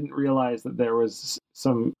ago, I didn't realize that there was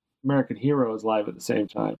some American heroes live at the same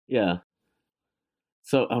time. Yeah.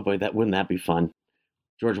 So, oh boy, wouldn't that be fun?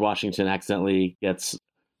 George Washington accidentally gets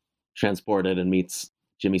transported and meets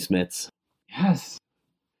Jimmy Smits. Yes.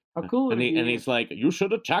 How cool! And he's like, "You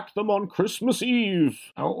should attack them on Christmas Eve."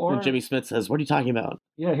 And Jimmy Smits says, "What are you talking about?"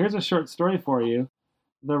 Yeah, here's a short story for you.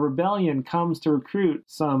 The rebellion comes to recruit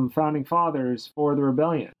some founding fathers for the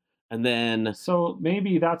rebellion. And then... So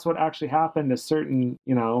maybe that's what actually happened.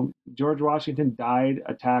 George Washington died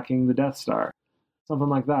attacking the Death Star. Something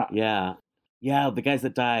like that. Yeah. Yeah, the guys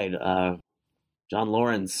that died. John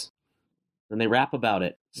Lawrence. Then they rap about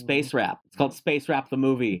it. Space rap. It's called Space Rap the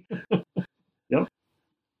Movie. Yep.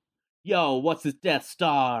 Yo, what's this Death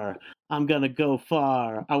Star? I'm gonna go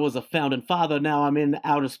far. I was a founding father, now I'm in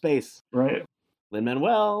outer space. Right.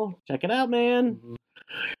 Lin-Manuel, check it out, man. Mm-hmm.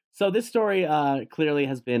 So this story clearly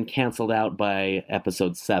has been canceled out by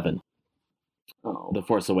episode 7, The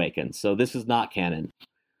Force Awakens. So this is not canon.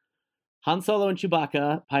 Han Solo and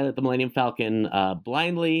Chewbacca pilot the Millennium Falcon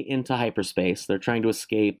blindly into hyperspace. They're trying to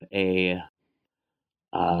escape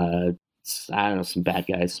some bad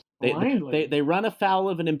guys. They run afoul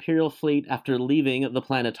of an Imperial fleet after leaving the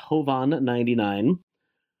planet Hovan 99.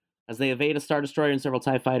 As they evade a Star Destroyer and several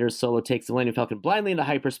TIE fighters, Solo takes the Millennium Falcon blindly into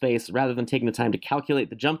hyperspace rather than taking the time to calculate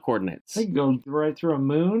the jump coordinates. They go right through a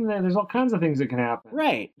moon. There's all kinds of things that can happen.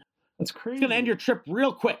 Right. That's crazy. It's going to end your trip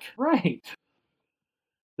real quick. Right.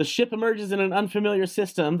 The ship emerges in an unfamiliar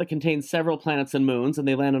system that contains several planets and moons, and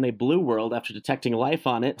they land on a blue world after detecting life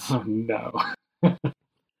on it. Oh, no.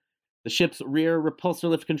 The ship's rear repulsor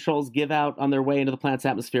lift controls give out on their way into the planet's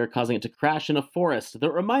atmosphere, causing it to crash in a forest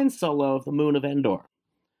that reminds Solo of the moon of Endor.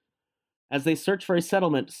 As they search for a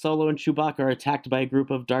settlement, Solo and Chewbacca are attacked by a group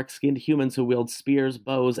of dark-skinned humans who wield spears,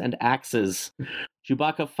 bows, and axes.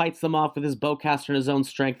 Chewbacca fights them off with his bowcaster and his own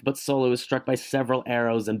strength, but Solo is struck by several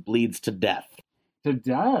arrows and bleeds to death. To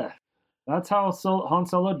death? That's how Han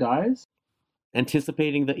Solo dies?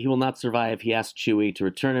 Anticipating that he will not survive, he asks Chewie to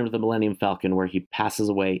return him to the Millennium Falcon, where he passes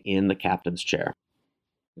away in the captain's chair.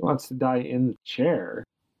 He wants to die in the chair.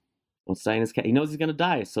 He knows he's going to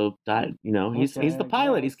die, so die. He's the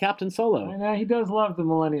pilot. He's Captain Solo. I know, he does love the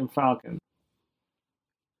Millennium Falcon.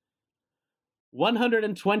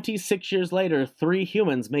 126 years later, 3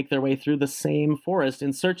 humans make their way through the same forest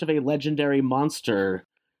in search of a legendary monster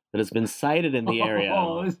that has been sighted in the area.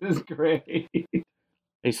 Oh, this is great.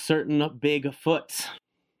 A certain Bigfoot.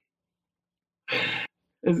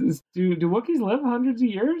 Do Wookiees live hundreds of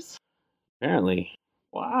years? Apparently.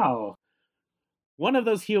 Wow. One of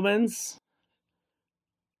those humans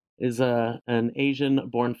is an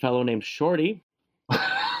Asian-born fellow named Shorty,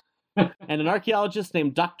 and an archaeologist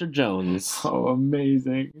named Dr. Jones. Oh,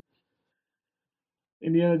 amazing.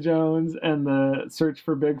 Indiana Jones and the search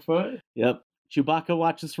for Bigfoot? Yep. Chewbacca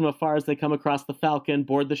watches from afar as they come across the Falcon,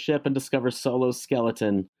 board the ship, and discover Solo's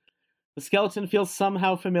skeleton. The skeleton feels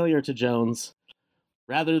somehow familiar to Jones.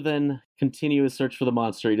 Rather than continue his search for the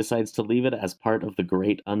monster, he decides to leave it as part of the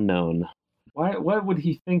great unknown. What would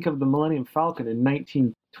he think of the Millennium Falcon in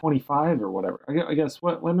 1925 or whatever? I guess,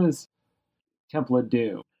 when was Temple of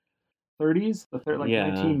Doom? 30s?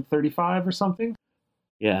 1935 or something?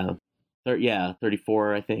 Yeah.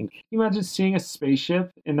 34, I think. Can you imagine seeing a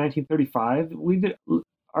spaceship in 1935?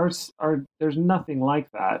 There's nothing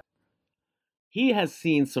like that. He has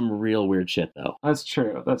seen some real weird shit, though. That's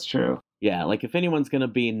true. Yeah, like if anyone's going to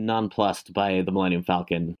be nonplussed by the Millennium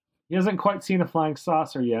Falcon. He hasn't quite seen a flying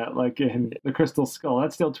saucer yet, like in the Crystal Skull.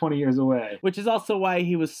 That's still 20 years away. Which is also why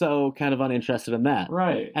he was so kind of uninterested in that.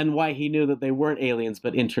 Right. And why he knew that they weren't aliens,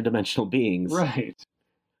 but interdimensional beings. Right.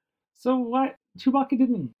 So what? Chewbacca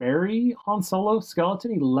didn't bury Han Solo's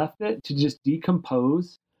skeleton? He left it to just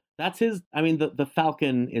decompose? That's his, I mean, the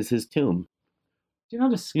Falcon is his tomb. Do you know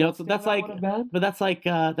just so that's like, but that's like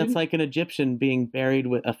an Egyptian being buried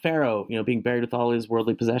with a pharaoh, being buried with all his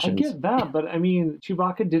worldly possessions. I get that, but I mean,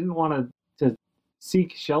 Chewbacca didn't want to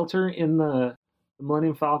seek shelter in the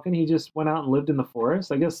Millennium Falcon. He just went out and lived in the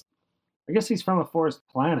forest. I guess he's from a forest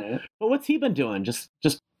planet. But what's he been doing? Just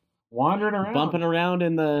wandering around, bumping around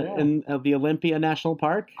in the Olympia National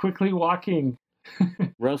Park, quickly walking,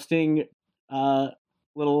 roasting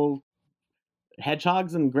little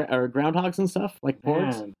hedgehogs and or groundhogs and stuff like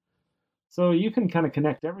porgs. Man. So you can kind of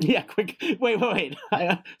connect everything. Yeah, wait.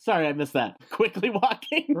 Sorry, I missed that. Quickly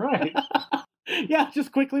walking. Right. Yeah,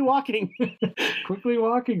 just quickly walking. Quickly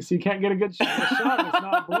walking, so you can't get a good shot. It's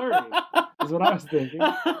not blurry. Is what I was thinking.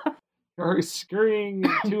 Or scurrying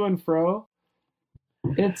to and fro.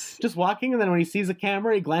 It's just walking, and then when he sees a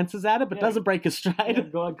camera, he glances at it, but doesn't break his stride.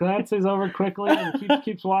 Yeah, glances over quickly and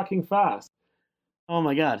keeps walking fast. Oh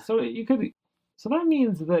my god! So So that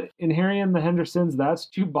means that in Harry and the Hendersons, that's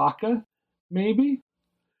Chewbacca, maybe,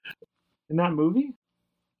 in that movie?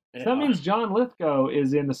 Yeah. So that means John Lithgow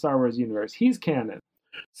is in the Star Wars universe. He's canon.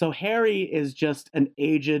 So Harry is just an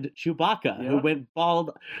aged Chewbacca who went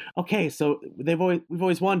bald. Okay, so we've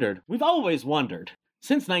always wondered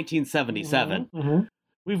since 1977. Mm-hmm.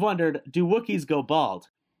 We've wondered, do Wookiees go bald?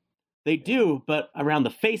 They do, but around the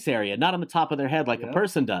face area, not on the top of their head like a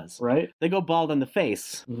person does. Right. They go bald on the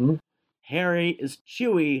face. Mm-hmm. Harry is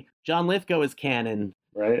Chewie. John Lithgow is canon.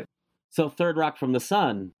 Right. So Third Rock from the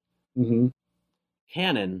Sun. Mm-hmm.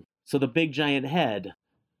 Canon. So the big giant head,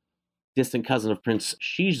 distant cousin of Prince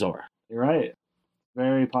Shizor. You're right.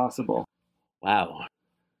 Very possible. Wow.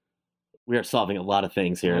 We are solving a lot of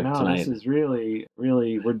things here tonight. This is really,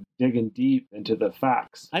 really, we're digging deep into the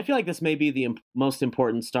facts. I feel like this may be the most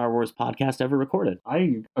important Star Wars podcast ever recorded.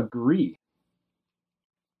 I agree.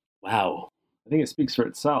 Wow. I think it speaks for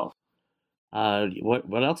itself.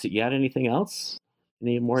 What else? You got anything else?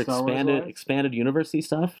 Any more expanded universe-y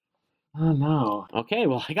stuff? Oh, no. Okay,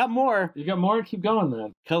 well, I got more. You got more? Keep going,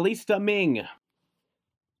 then. Callista Ming.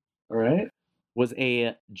 All right. Was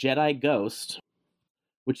a Jedi ghost,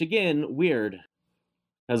 which, again, weird,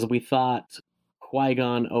 as we thought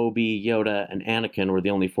Qui-Gon, Obi, Yoda, and Anakin were the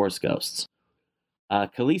only Force ghosts.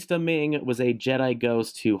 Callista Ming was a Jedi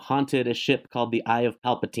ghost who haunted a ship called the Eye of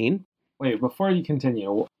Palpatine. Wait, before you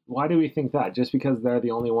continue, why do we think that? Just because they're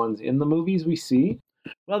the only ones in the movies we see?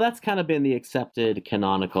 Well, that's kind of been the accepted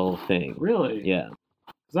canonical thing. Really? Yeah.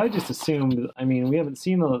 Because I just assumed, we haven't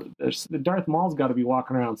seen the Darth Maul's got to be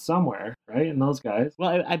walking around somewhere, right? And those guys.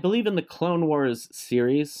 Well, I believe in the Clone Wars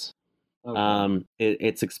series, okay.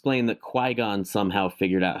 It's explained that Qui-Gon somehow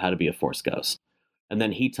figured out how to be a Force ghost. And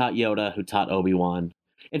then he taught Yoda, who taught Obi-Wan.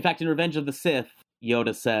 In fact, in Revenge of the Sith,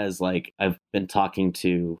 Yoda says, like, I've been talking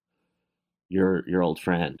to your old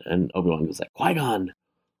friend. And Obi-Wan goes like, Qui-Gon.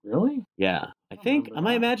 Really? Yeah. I think, am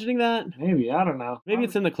I imagining that? Maybe, I don't know. Maybe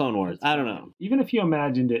it's in the Clone Wars. I don't know. Even if you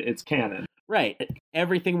imagined it, it's canon. Right.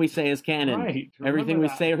 Everything we say is canon. Right. Everything we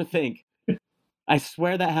say or think. I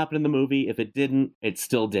swear that happened in the movie. If it didn't, it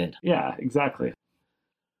still did. Yeah, exactly.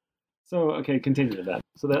 So, okay, continue then.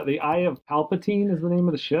 So the Eye of Palpatine is the name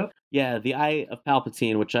of the ship? Yeah, the Eye of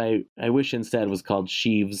Palpatine, which I wish instead was called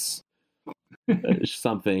Sheev's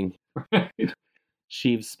something. Right.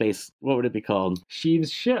 Sheev's space. What would it be called? Sheev's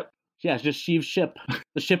ship. Yeah, it's just Sheev's ship.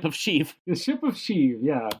 The ship of Sheev. The ship of Sheev,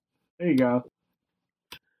 yeah. There you go.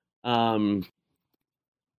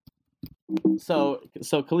 So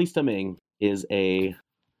Callista Ming is a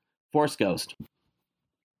Force ghost.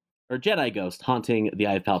 Or Jedi ghost haunting the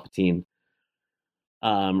Eye of Palpatine.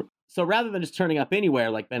 So rather than just turning up anywhere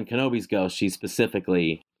like Ben Kenobi's ghost, she's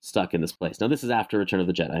specifically stuck in this place. Now, this is after Return of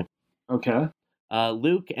the Jedi. Okay.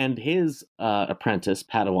 Luke and his apprentice,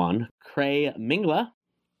 Padawan, Cray Mingla,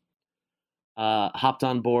 hopped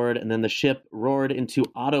on board, and then the ship roared into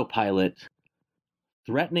autopilot,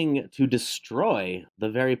 threatening to destroy the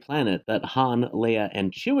very planet that Han, Leia,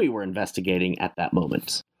 and Chewie were investigating at that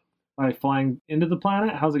moment. By flying into the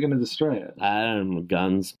planet? How's it going to destroy it? I don't know,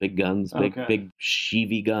 guns, big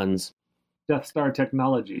Sheevy guns. Death Star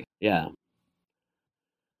technology. Yeah.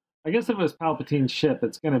 I guess if it was Palpatine's ship,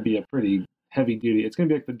 it's going to be a pretty heavy duty. It's going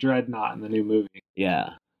to be like the Dreadnought in the new movie.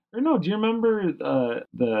 Yeah. Or no, do you remember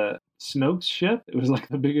the Snoke's ship? It was like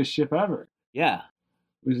the biggest ship ever. Yeah.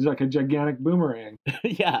 It was like a gigantic boomerang.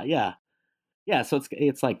 Yeah. Yeah, so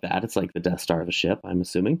it's like that. It's like the Death Star of a ship, I'm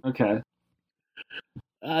assuming. Okay.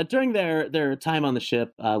 During their time on the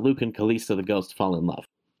ship, Luke and Kallista the Ghost fall in love.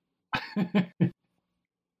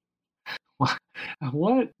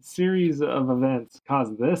 What series of events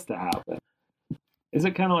caused this to happen? Is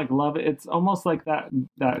it kind of like love? It's almost like that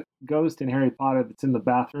ghost in Harry Potter that's in the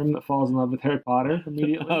bathroom that falls in love with Harry Potter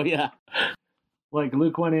immediately. Oh, yeah. Like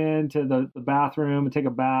Luke went into the bathroom and take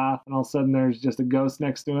a bath, and all of a sudden there's just a ghost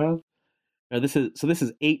next to him. No, this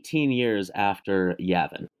is 18 years after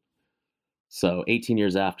Yavin. So 18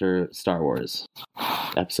 years after Star Wars,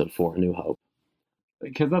 Episode 4, A New Hope.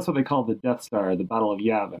 Because that's what they call the Death Star, the Battle of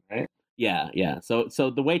Yavin, right? Yeah. So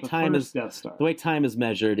the way time is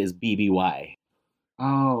measured is BBY.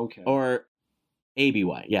 Oh, okay. Or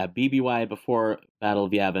ABY. Yeah, BBY before Battle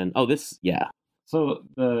of Yavin. Oh, yeah. So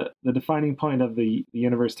the defining point of the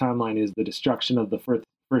universe timeline is the destruction of the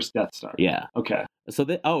first Death Star. Yeah. Okay. So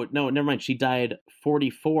no, never mind. She died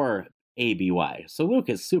 44 ABY. So Luke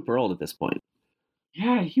is super old at this point.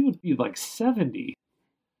 Yeah, he would be like 70,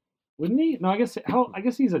 wouldn't he? No, I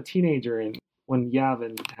guess he's a teenager when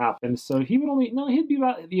Yavin happened. So he'd be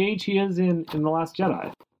about the age he is in The Last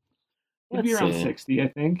Jedi. He'd be around 60, I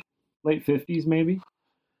think. Late 50s, maybe.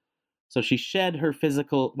 So she shed her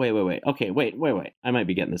physical... Wait. Okay, wait. I might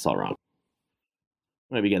be getting this all wrong.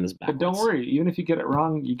 I might be getting this backwards. But don't worry. Even if you get it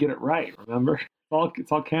wrong, you get it right, remember?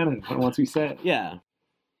 It's all canon once we say it. Yeah.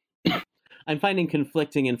 I'm finding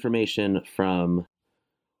conflicting information from...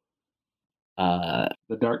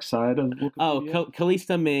 the dark side of Wikipedia?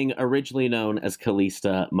 Kallista Ming, originally known as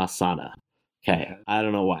Kallista Masana. Okay, I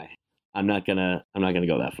don't know why. I'm not gonna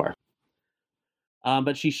go that far.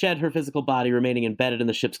 But she shed her physical body, remaining embedded in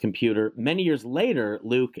the ship's computer. Many years later,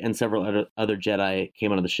 Luke and several other Jedi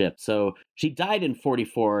came onto the ship. So she died in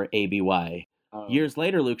 44 ABY. Years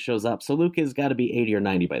later, Luke shows up. So Luke has got to be 80 or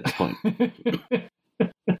 90 by this point.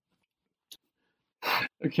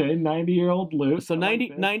 Okay, 90-year-old Luke. So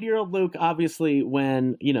 90-year-old Luke, obviously,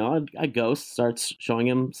 when, a ghost starts showing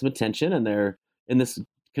him some attention and they're in this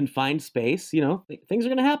confined space, things are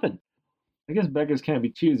going to happen. I guess beggars can't be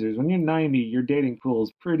choosers. When you're 90, your dating pool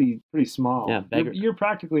is pretty small. Yeah, you're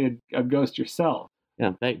practically a ghost yourself.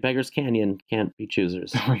 Yeah, Beggars Canyon can't be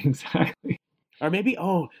choosers. Exactly. Or maybe,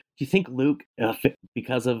 do you think Luke,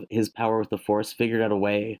 because of his power with the Force, figured out a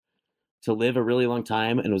way to live a really long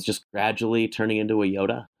time and was just gradually turning into a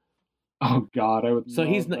Yoda? Oh God, I would. So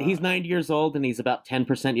he's 90 years old and he's about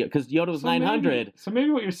 10% because Yoda was 900. So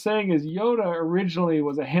maybe what you're saying is Yoda originally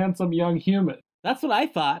was a handsome young human. That's what I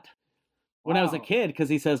thought when I was a kid, because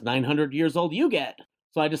he says 900 years old you get.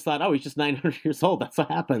 So I just thought, he's just 900 years old. That's what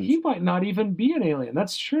happens. He might not even be an alien.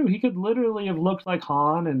 That's true. He could literally have looked like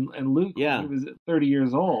Han and Luke when he was 30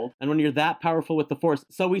 years old. And when you're that powerful with the Force.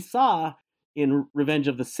 So we saw in Revenge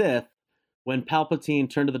of the Sith when Palpatine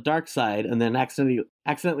turned to the dark side and then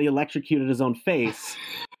accidentally electrocuted his own face.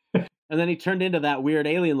 And then he turned into that weird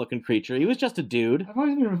alien-looking creature. He was just a dude. I've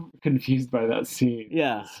always been confused by that scene.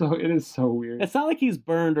 Yeah. So it is so weird. It's not like he's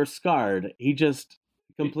burned or scarred. He just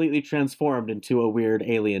completely transformed into a weird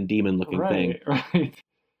alien demon-looking thing. Right.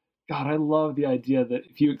 God, I love the idea that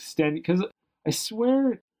if you extend... Because I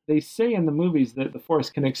swear they say in the movies that the Force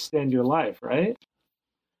can extend your life, right?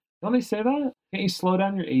 Don't they say that? Can't you slow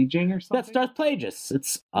down your aging or something? That's Darth Plagueis.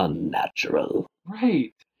 It's unnatural.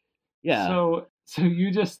 Right. Yeah. So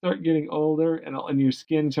you just start getting older, and your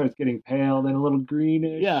skin starts getting pale, then a little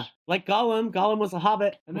greenish. Yeah, like Gollum. Gollum was a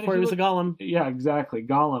hobbit before he was a Gollum. Yeah, exactly.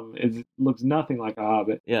 Gollum looks nothing like a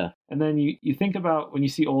hobbit. Yeah. And then you think about when you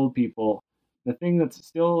see old people, the thing that's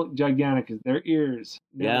still gigantic is their ears.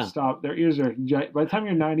 Never stop. Their ears are by the time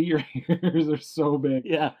you're 90, your ears are so big.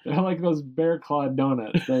 Yeah. They're like those bear clawed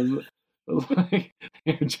donuts. Those like,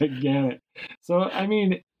 they're gigantic. So I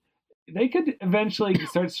mean, they could eventually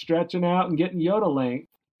start stretching out and getting Yoda length.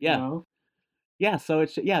 Yeah. Yeah, so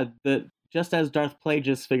it's just as Darth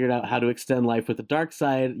Plagueis figured out how to extend life with the dark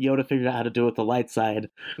side, Yoda figured out how to do it with the light side.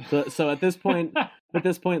 So at this point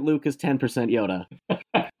Luke is 10%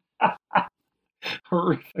 Yoda.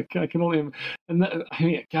 Horrific. I can only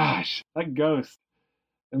gosh, that ghost.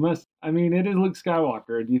 It is Luke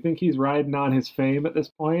Skywalker. Do you think he's riding on his fame at this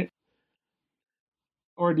point?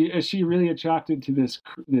 Or is she really attracted to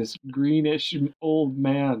this greenish old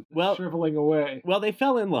man shriveling away? Well, they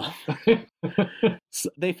fell in love.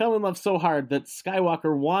 They fell in love so hard that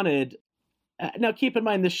Skywalker wanted... now, keep in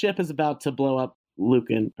mind, the ship is about to blow up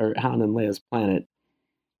Han and Leia's planet.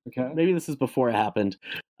 Okay. Maybe this is before it happened.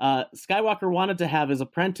 Skywalker wanted to have his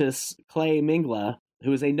apprentice, Clay Mingla,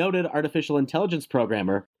 who is a noted artificial intelligence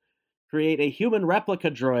programmer, create a human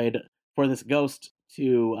replica droid for this ghost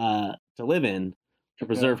to live in, to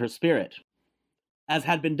preserve her spirit. as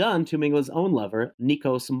had been done to Mingla's own lover,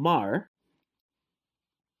 Nikos Mar.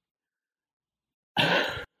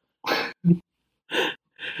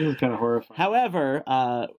 This is kind of horrifying. However,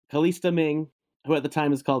 Kalista Ming, who at the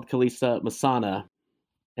time is called Kalista Masana,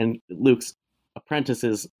 and Luke's apprentice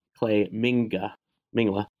is Clay Mingla.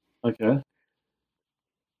 Okay.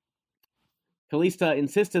 Kalista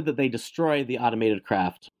insisted that they destroy the automated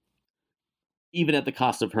craft, even at the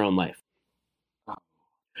cost of her own life.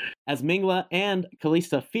 As Mingla and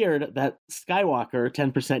Kalista feared that Skywalker,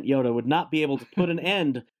 10% Yoda, would not be able to put an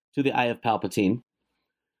end to the Eye of Palpatine,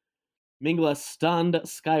 Mingla stunned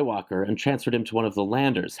Skywalker and transferred him to one of the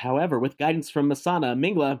landers. However, with guidance from Masana,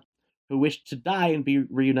 Mingla, who wished to die and be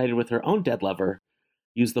reunited with her own dead lover,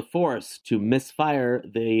 used the Force to misfire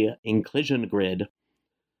the Inclusion Grid.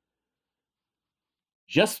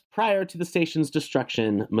 Just prior to the station's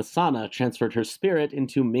destruction, Masana transferred her spirit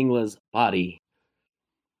into Mingla's body.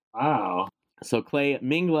 Wow. So Clay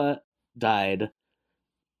Mingla died.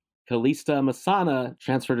 Kalista Masana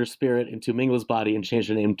transferred her spirit into Mingla's body and changed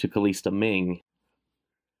her name to Kalista Ming.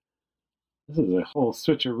 This is a whole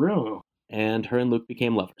switcheroo. And her and Luke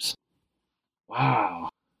became lovers. Wow.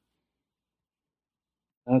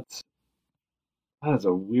 That is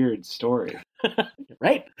a weird story.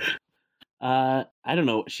 Right? I don't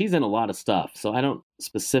know. She's in a lot of stuff, so I don't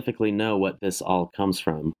specifically know what this all comes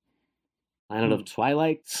from. Planet of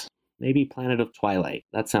Twilight? Maybe Planet of Twilight.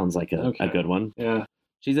 That sounds like a good one. Yeah.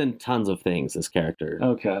 She's in tons of things, this character.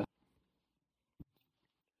 Okay.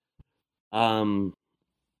 So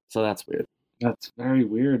that's weird. That's very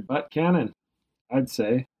weird, but canon, I'd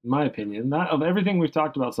say, in my opinion. That of everything we've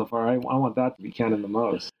talked about so far, I want that to be canon the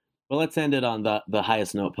most. Well, let's end it on the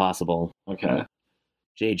highest note possible. Okay.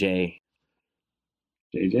 JJ.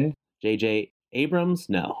 JJ Abrams?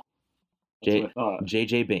 No.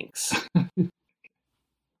 JJ Binks.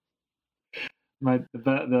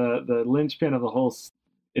 The linchpin of the whole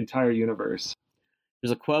entire universe.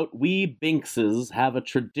 There's a quote, "We Binkses have a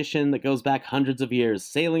tradition that goes back hundreds of years,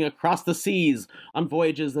 sailing across the seas on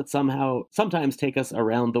voyages that sometimes take us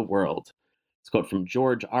around the world." It's a quote from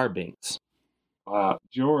George R. Binks.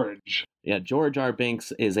 George. Yeah, George R.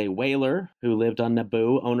 Binks is a whaler who lived on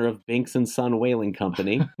Naboo, owner of Binks & Son Whaling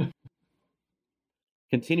Company.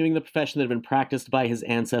 Continuing the profession that had been practiced by his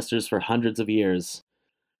ancestors for hundreds of years.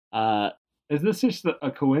 Is this just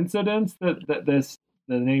a coincidence that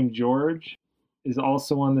the name George is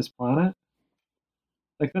also on this planet?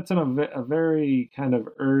 Like, that's a very kind of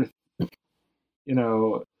Earth,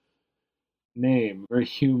 name, very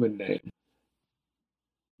human name.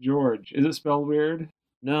 George. Is it spelled weird?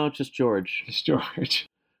 No, just George. Just George.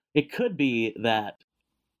 It could be that,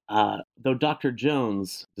 though Dr.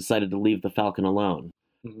 Jones decided to leave the Falcon alone,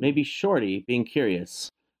 maybe Shorty, being curious,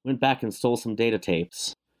 went back and stole some data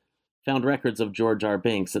tapes, found records of George R.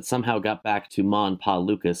 Binks that somehow got back to Ma and Pa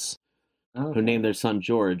Lucas, who named their son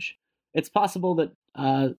George. It's possible that,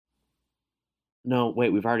 no,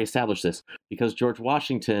 wait, we've already established this, because George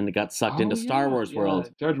Washington got sucked into Star Wars world.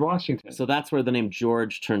 George Washington. So that's where the name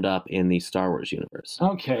George turned up in the Star Wars universe.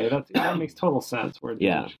 Okay, that makes total sense.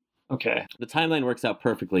 Yeah. Okay. The timeline works out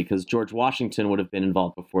perfectly because George Washington would have been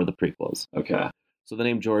involved before the prequels. Okay. So the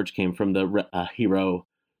name George came from the hero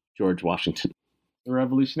George Washington. The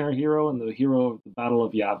revolutionary hero and the hero of the Battle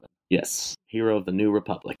of Yavin. Yes, hero of the New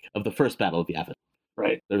Republic, of the first Battle of Yavin.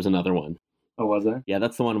 Right. There's another one. Oh, was there? Yeah,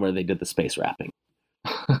 that's the one where they did the space rapping.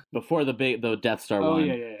 Before the Death Star one,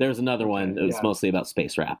 there's another one that was mostly about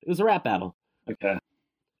space rap. It was a rap battle. Okay.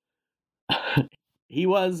 He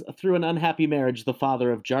was, through an unhappy marriage, the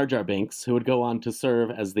father of Jar Jar Binks, who would go on to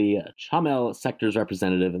serve as the Chamel Sector's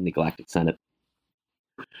representative in the Galactic Senate.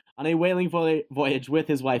 On a whaling voyage with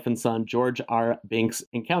his wife and son, George R. Binks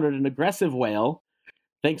encountered an aggressive whale.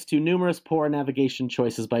 Thanks to numerous poor navigation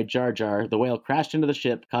choices by Jar Jar, the whale crashed into the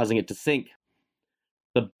ship, causing it to sink.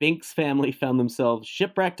 The Binks family found themselves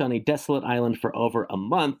shipwrecked on a desolate island for over a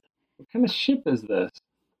month. What kind of ship is this?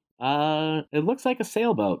 It looks like a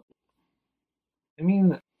sailboat. I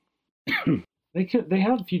mean, they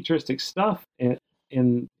have futuristic stuff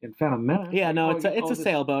in Phantom Menace. Yeah, no, it's a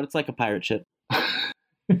sailboat. It's like a pirate ship.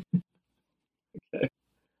 Okay.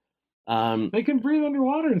 They can breathe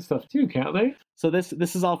underwater and stuff too, can't they? So this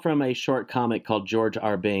is all from a short comic called George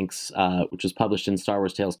R. Binks, which was published in Star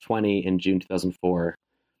Wars Tales 20 in June 2004.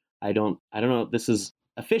 I don't know. This is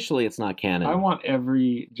officially it's not canon. I want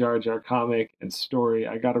every Jar Jar comic and story.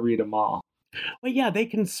 I got to read them all. Well, yeah, they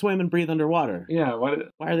can swim and breathe underwater. Yeah. Why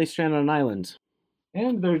are they stranded on an island?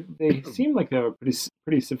 And they seem like they have a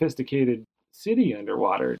pretty sophisticated city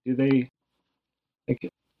underwater. Do they? Like,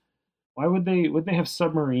 why would they have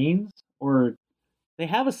submarines or? They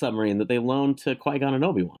have a submarine that they loaned to Qui-Gon and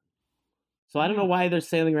Obi-Wan. So I don't know why they're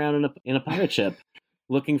sailing around in a pirate ship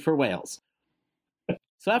looking for whales.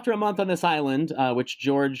 So after a month on this island, which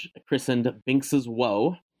George christened Binks's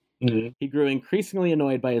Woe, he grew increasingly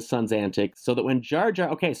annoyed by his son's antics, so that when Jar Jar...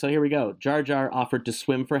 Okay, so here we go. Jar Jar offered to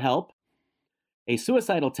swim for help. A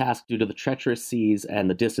suicidal task due to the treacherous seas and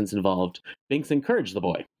the distance involved, Binks encouraged the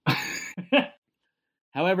boy.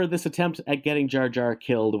 However, this attempt at getting Jar Jar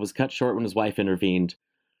killed was cut short when his wife intervened.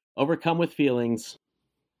 Overcome with feelings,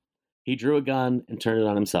 he drew a gun and turned it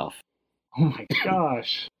on himself. Oh my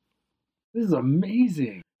gosh. This is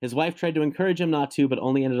amazing. His wife tried to encourage him not to, but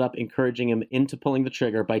only ended up encouraging him into pulling the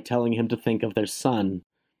trigger by telling him to think of their son.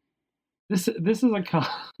 This is a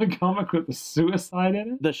comic with a suicide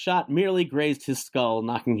in it? The shot merely grazed his skull,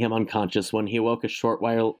 knocking him unconscious. When he awoke a short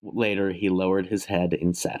while later, he lowered his head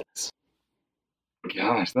in sadness.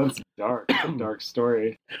 Gosh, that's dark. That's a dark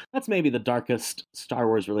story. That's maybe the darkest Star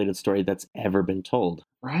Wars-related story that's ever been told.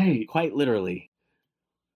 Right. Quite literally.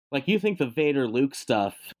 Like, you think the Vader-Luke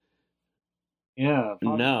stuff... Yeah.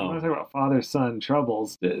 No. I want to talk about father-son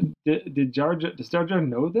troubles. Does Jar Jar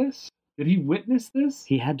know this? Did he witness this?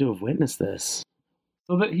 He had to have witnessed this.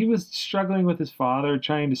 So that he was struggling with his father,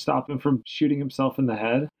 trying to stop him from shooting himself in the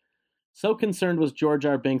head? So concerned was Jar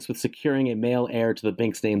Jar Binks with securing a male heir to the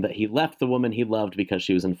Binks name that he left the woman he loved because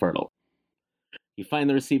she was infertile. He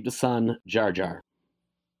finally received a son, Jar Jar.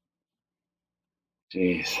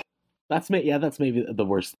 Jeez. That's maybe the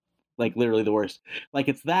worst. Like, literally the worst. Like,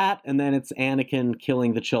 it's that, and then it's Anakin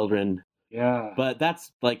killing the children. Yeah. But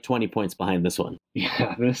that's like 20 points behind this one.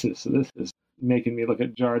 Yeah, this is making me look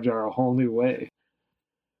at Jar Jar a whole new way.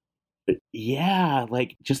 Yeah,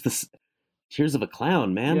 like just the Tears of a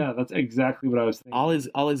Clown, man. Yeah, that's exactly what I was thinking. All his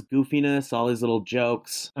goofiness, all his little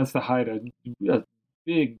jokes. That's the height of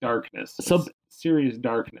big darkness. So serious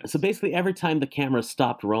darkness. So basically, every time the camera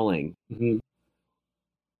stopped rolling,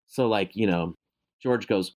 so like, you know, George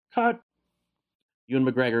goes, cut. Ewan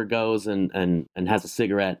McGregor goes and has a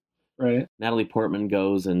cigarette. Right. Natalie Portman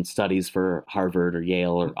goes and studies for Harvard or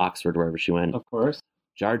Yale or Oxford, wherever she went. Of course.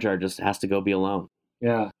 Jar Jar just has to go be alone.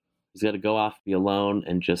 Yeah. He's got to go off, be alone,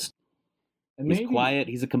 and just... And he's quiet.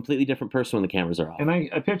 He's a completely different person when the cameras are off. And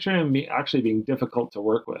I picture him actually being difficult to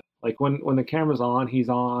work with. Like, when the camera's on, he's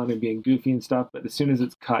on and being goofy and stuff, but as soon as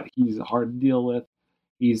it's cut, he's hard to deal with.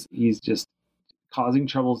 He's just causing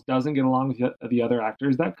troubles, doesn't get along with the other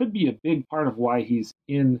actors. That could be a big part of why he's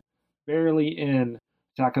barely in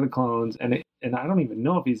Attack of the Clones, and I don't even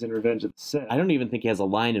know if he's in Revenge of the Sith. I don't even think he has a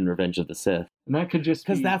line in Revenge of the Sith. And that could just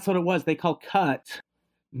because that's what it was. They call cut.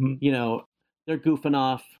 You know, they're goofing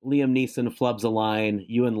off. Liam Neeson flubs a line.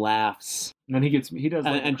 Ewan laughs. And then he does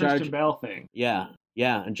like a Christian Bale thing. Yeah,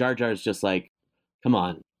 yeah. And Jar Jar's just like, come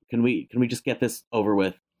on, can we just get this over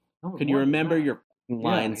with? Can you remember your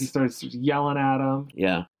lines? Yeah, he starts yelling at him.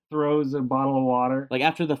 Yeah. Throws a bottle of water. Like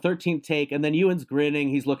after the 13th take, and then Ewan's grinning,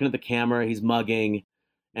 he's looking at the camera, he's mugging,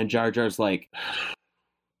 and Jar Jar's like,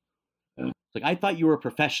 I thought you were a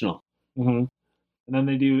professional. And then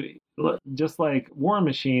they do, just like War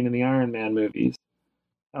Machine in the Iron Man movies,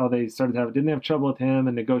 how they didn't have trouble with him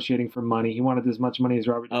and negotiating for money. He wanted as much money as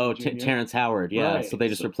Robert Downey Jr. Terrence Howard, yeah. Right. So they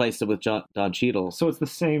just replaced it with Don Cheadle. So it's the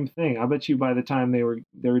same thing. I bet you by the time they were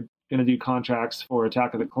going to do contracts for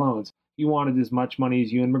Attack of the Clones, he wanted as much money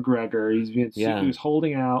as Ewan McGregor. He was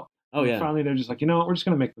holding out. Oh, yeah. Finally, they're just like, you know what? We're just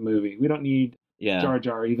going to make the movie. We don't need Jar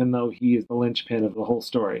Jar, even though he is the linchpin of the whole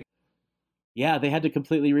story. Yeah, they had to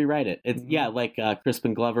completely rewrite it. It's like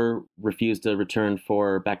Crispin Glover refused to return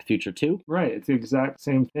for Back to the Future 2. Right. It's the exact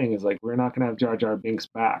same thing. It's like, we're not going to have Jar Jar Binks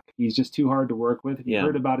back. He's just too hard to work with. You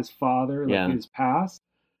heard about his father, his past.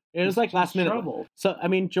 It was like last minute. Trouble. So, I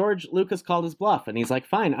mean, George Lucas called his bluff, and he's like,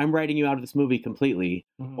 fine, I'm writing you out of this movie completely,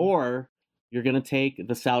 or you're going to take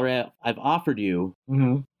the salary I've offered you,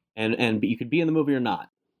 and you could be in the movie or not.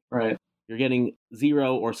 Right. You're getting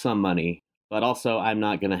zero or some money, but also I'm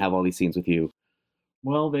not going to have all these scenes with you.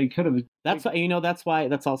 Well, they could have. That's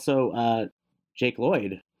also Jake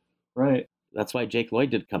Lloyd. Right. That's why Jake Lloyd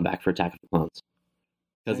did come back for Attack of the Clones.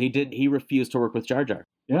 Because he refused to work with Jar Jar.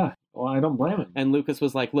 Yeah. Well, I don't blame him. And Lucas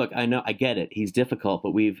was like, look, I get it. He's difficult,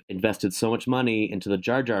 but we've invested so much money into the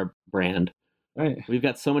Jar Jar brand. Right. We've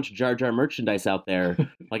got so much Jar Jar merchandise out there.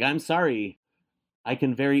 Like, I'm sorry. I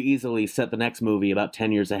can very easily set the next movie about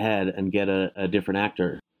 10 years ahead and get a different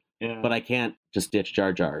actor. Yeah. But I can't just ditch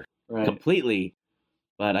Jar Jar completely,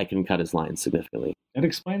 but I can cut his lines significantly. It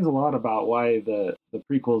explains a lot about why the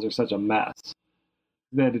prequels are such a mess.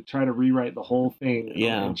 They had to try to rewrite the whole thing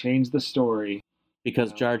and change the story.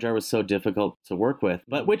 Because Jar Jar was so difficult to work with.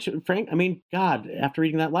 But which, Frank, I mean, God, after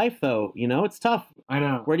reading that Life, though, it's tough. I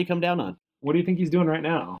know. Where do you come down on? What do you think he's doing right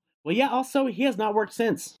now? Well, yeah, also, he has not worked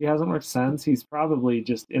since. He hasn't worked since. He's probably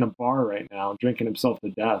just in a bar right now, drinking himself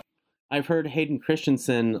to death. I've heard Hayden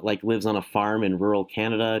Christensen, like, lives on a farm in rural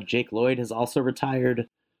Canada. Jake Lloyd has also retired.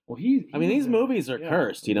 Well, I mean, these movies are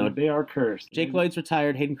cursed, you know. They are cursed. Jake Lloyd's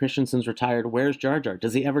retired. Hayden Christensen's retired. Where's Jar Jar?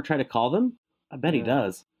 Does he ever try to call them? I bet he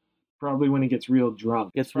does. Probably when he gets real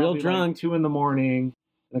drunk. Gets real drunk. Like 2 a.m. and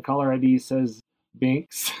the caller ID says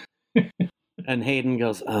Binks. And Hayden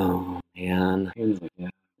goes, oh, man. Hayden's like, yeah.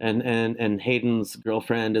 And Hayden's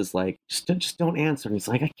girlfriend is like, just don't answer. And he's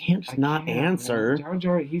like, I can't not answer. Man. Jar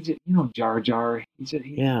Jar, he's just, Jar Jar.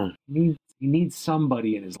 He needs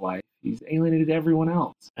somebody in his life. He's alienated everyone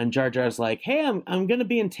else. And Jar Jar's like, hey, I'm gonna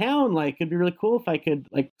be in town. Like, it'd be really cool if I could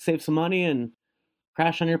like save some money and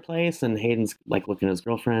crash on your place. And Hayden's like looking at his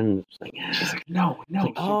girlfriend. And she's like, no.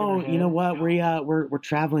 Like, oh, you know what? No. We're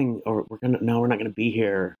traveling, or we're not gonna be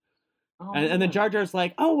here. Oh, and then Jar Jar's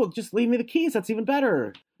like, oh, well, just leave me the keys. That's even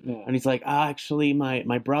better. Yeah. And he's like, actually,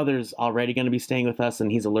 my brother's already going to be staying with us,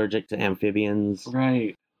 and he's allergic to amphibians.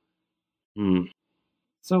 Right.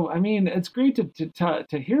 So, I mean, it's great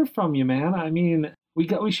to hear from you, man. I mean,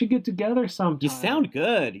 we should get together sometime. You sound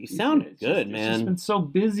good. You sound good, man. It's just been so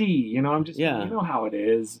busy, you know. You know how it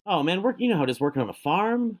is. Oh man, you know how it is working on a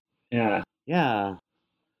farm. Yeah. Yeah.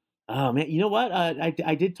 Oh man, you know what? I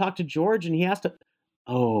did talk to George, and he asked to.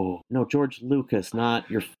 Oh no, George Lucas, not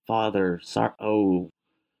your father. Sorry. Oh,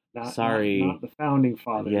 sorry. Not the founding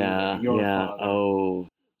father. Yeah. Your father. Oh,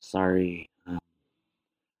 sorry.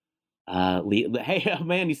 Hey,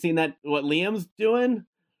 man, you seen that? What Liam's doing?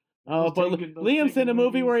 Oh, but Liam's in a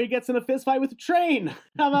movie where he gets in a fist fight with a train.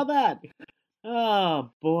 How about that? Oh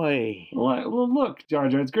boy. Well, look, Jar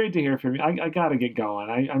Jar, it's great to hear from you. I gotta get going.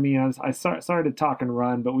 I mean, I started to talk and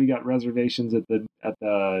run, but we got reservations at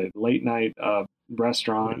the late night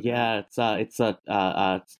restaurant. Yeah, it's a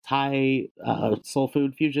Thai soul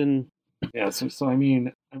food fusion. Yeah, so I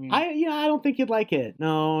mean, I don't think you'd like it.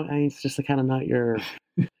 No, it's just kind of not your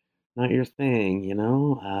thing, you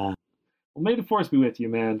know. Well, may the force be with you,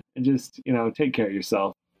 man, and just take care of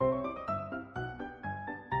yourself.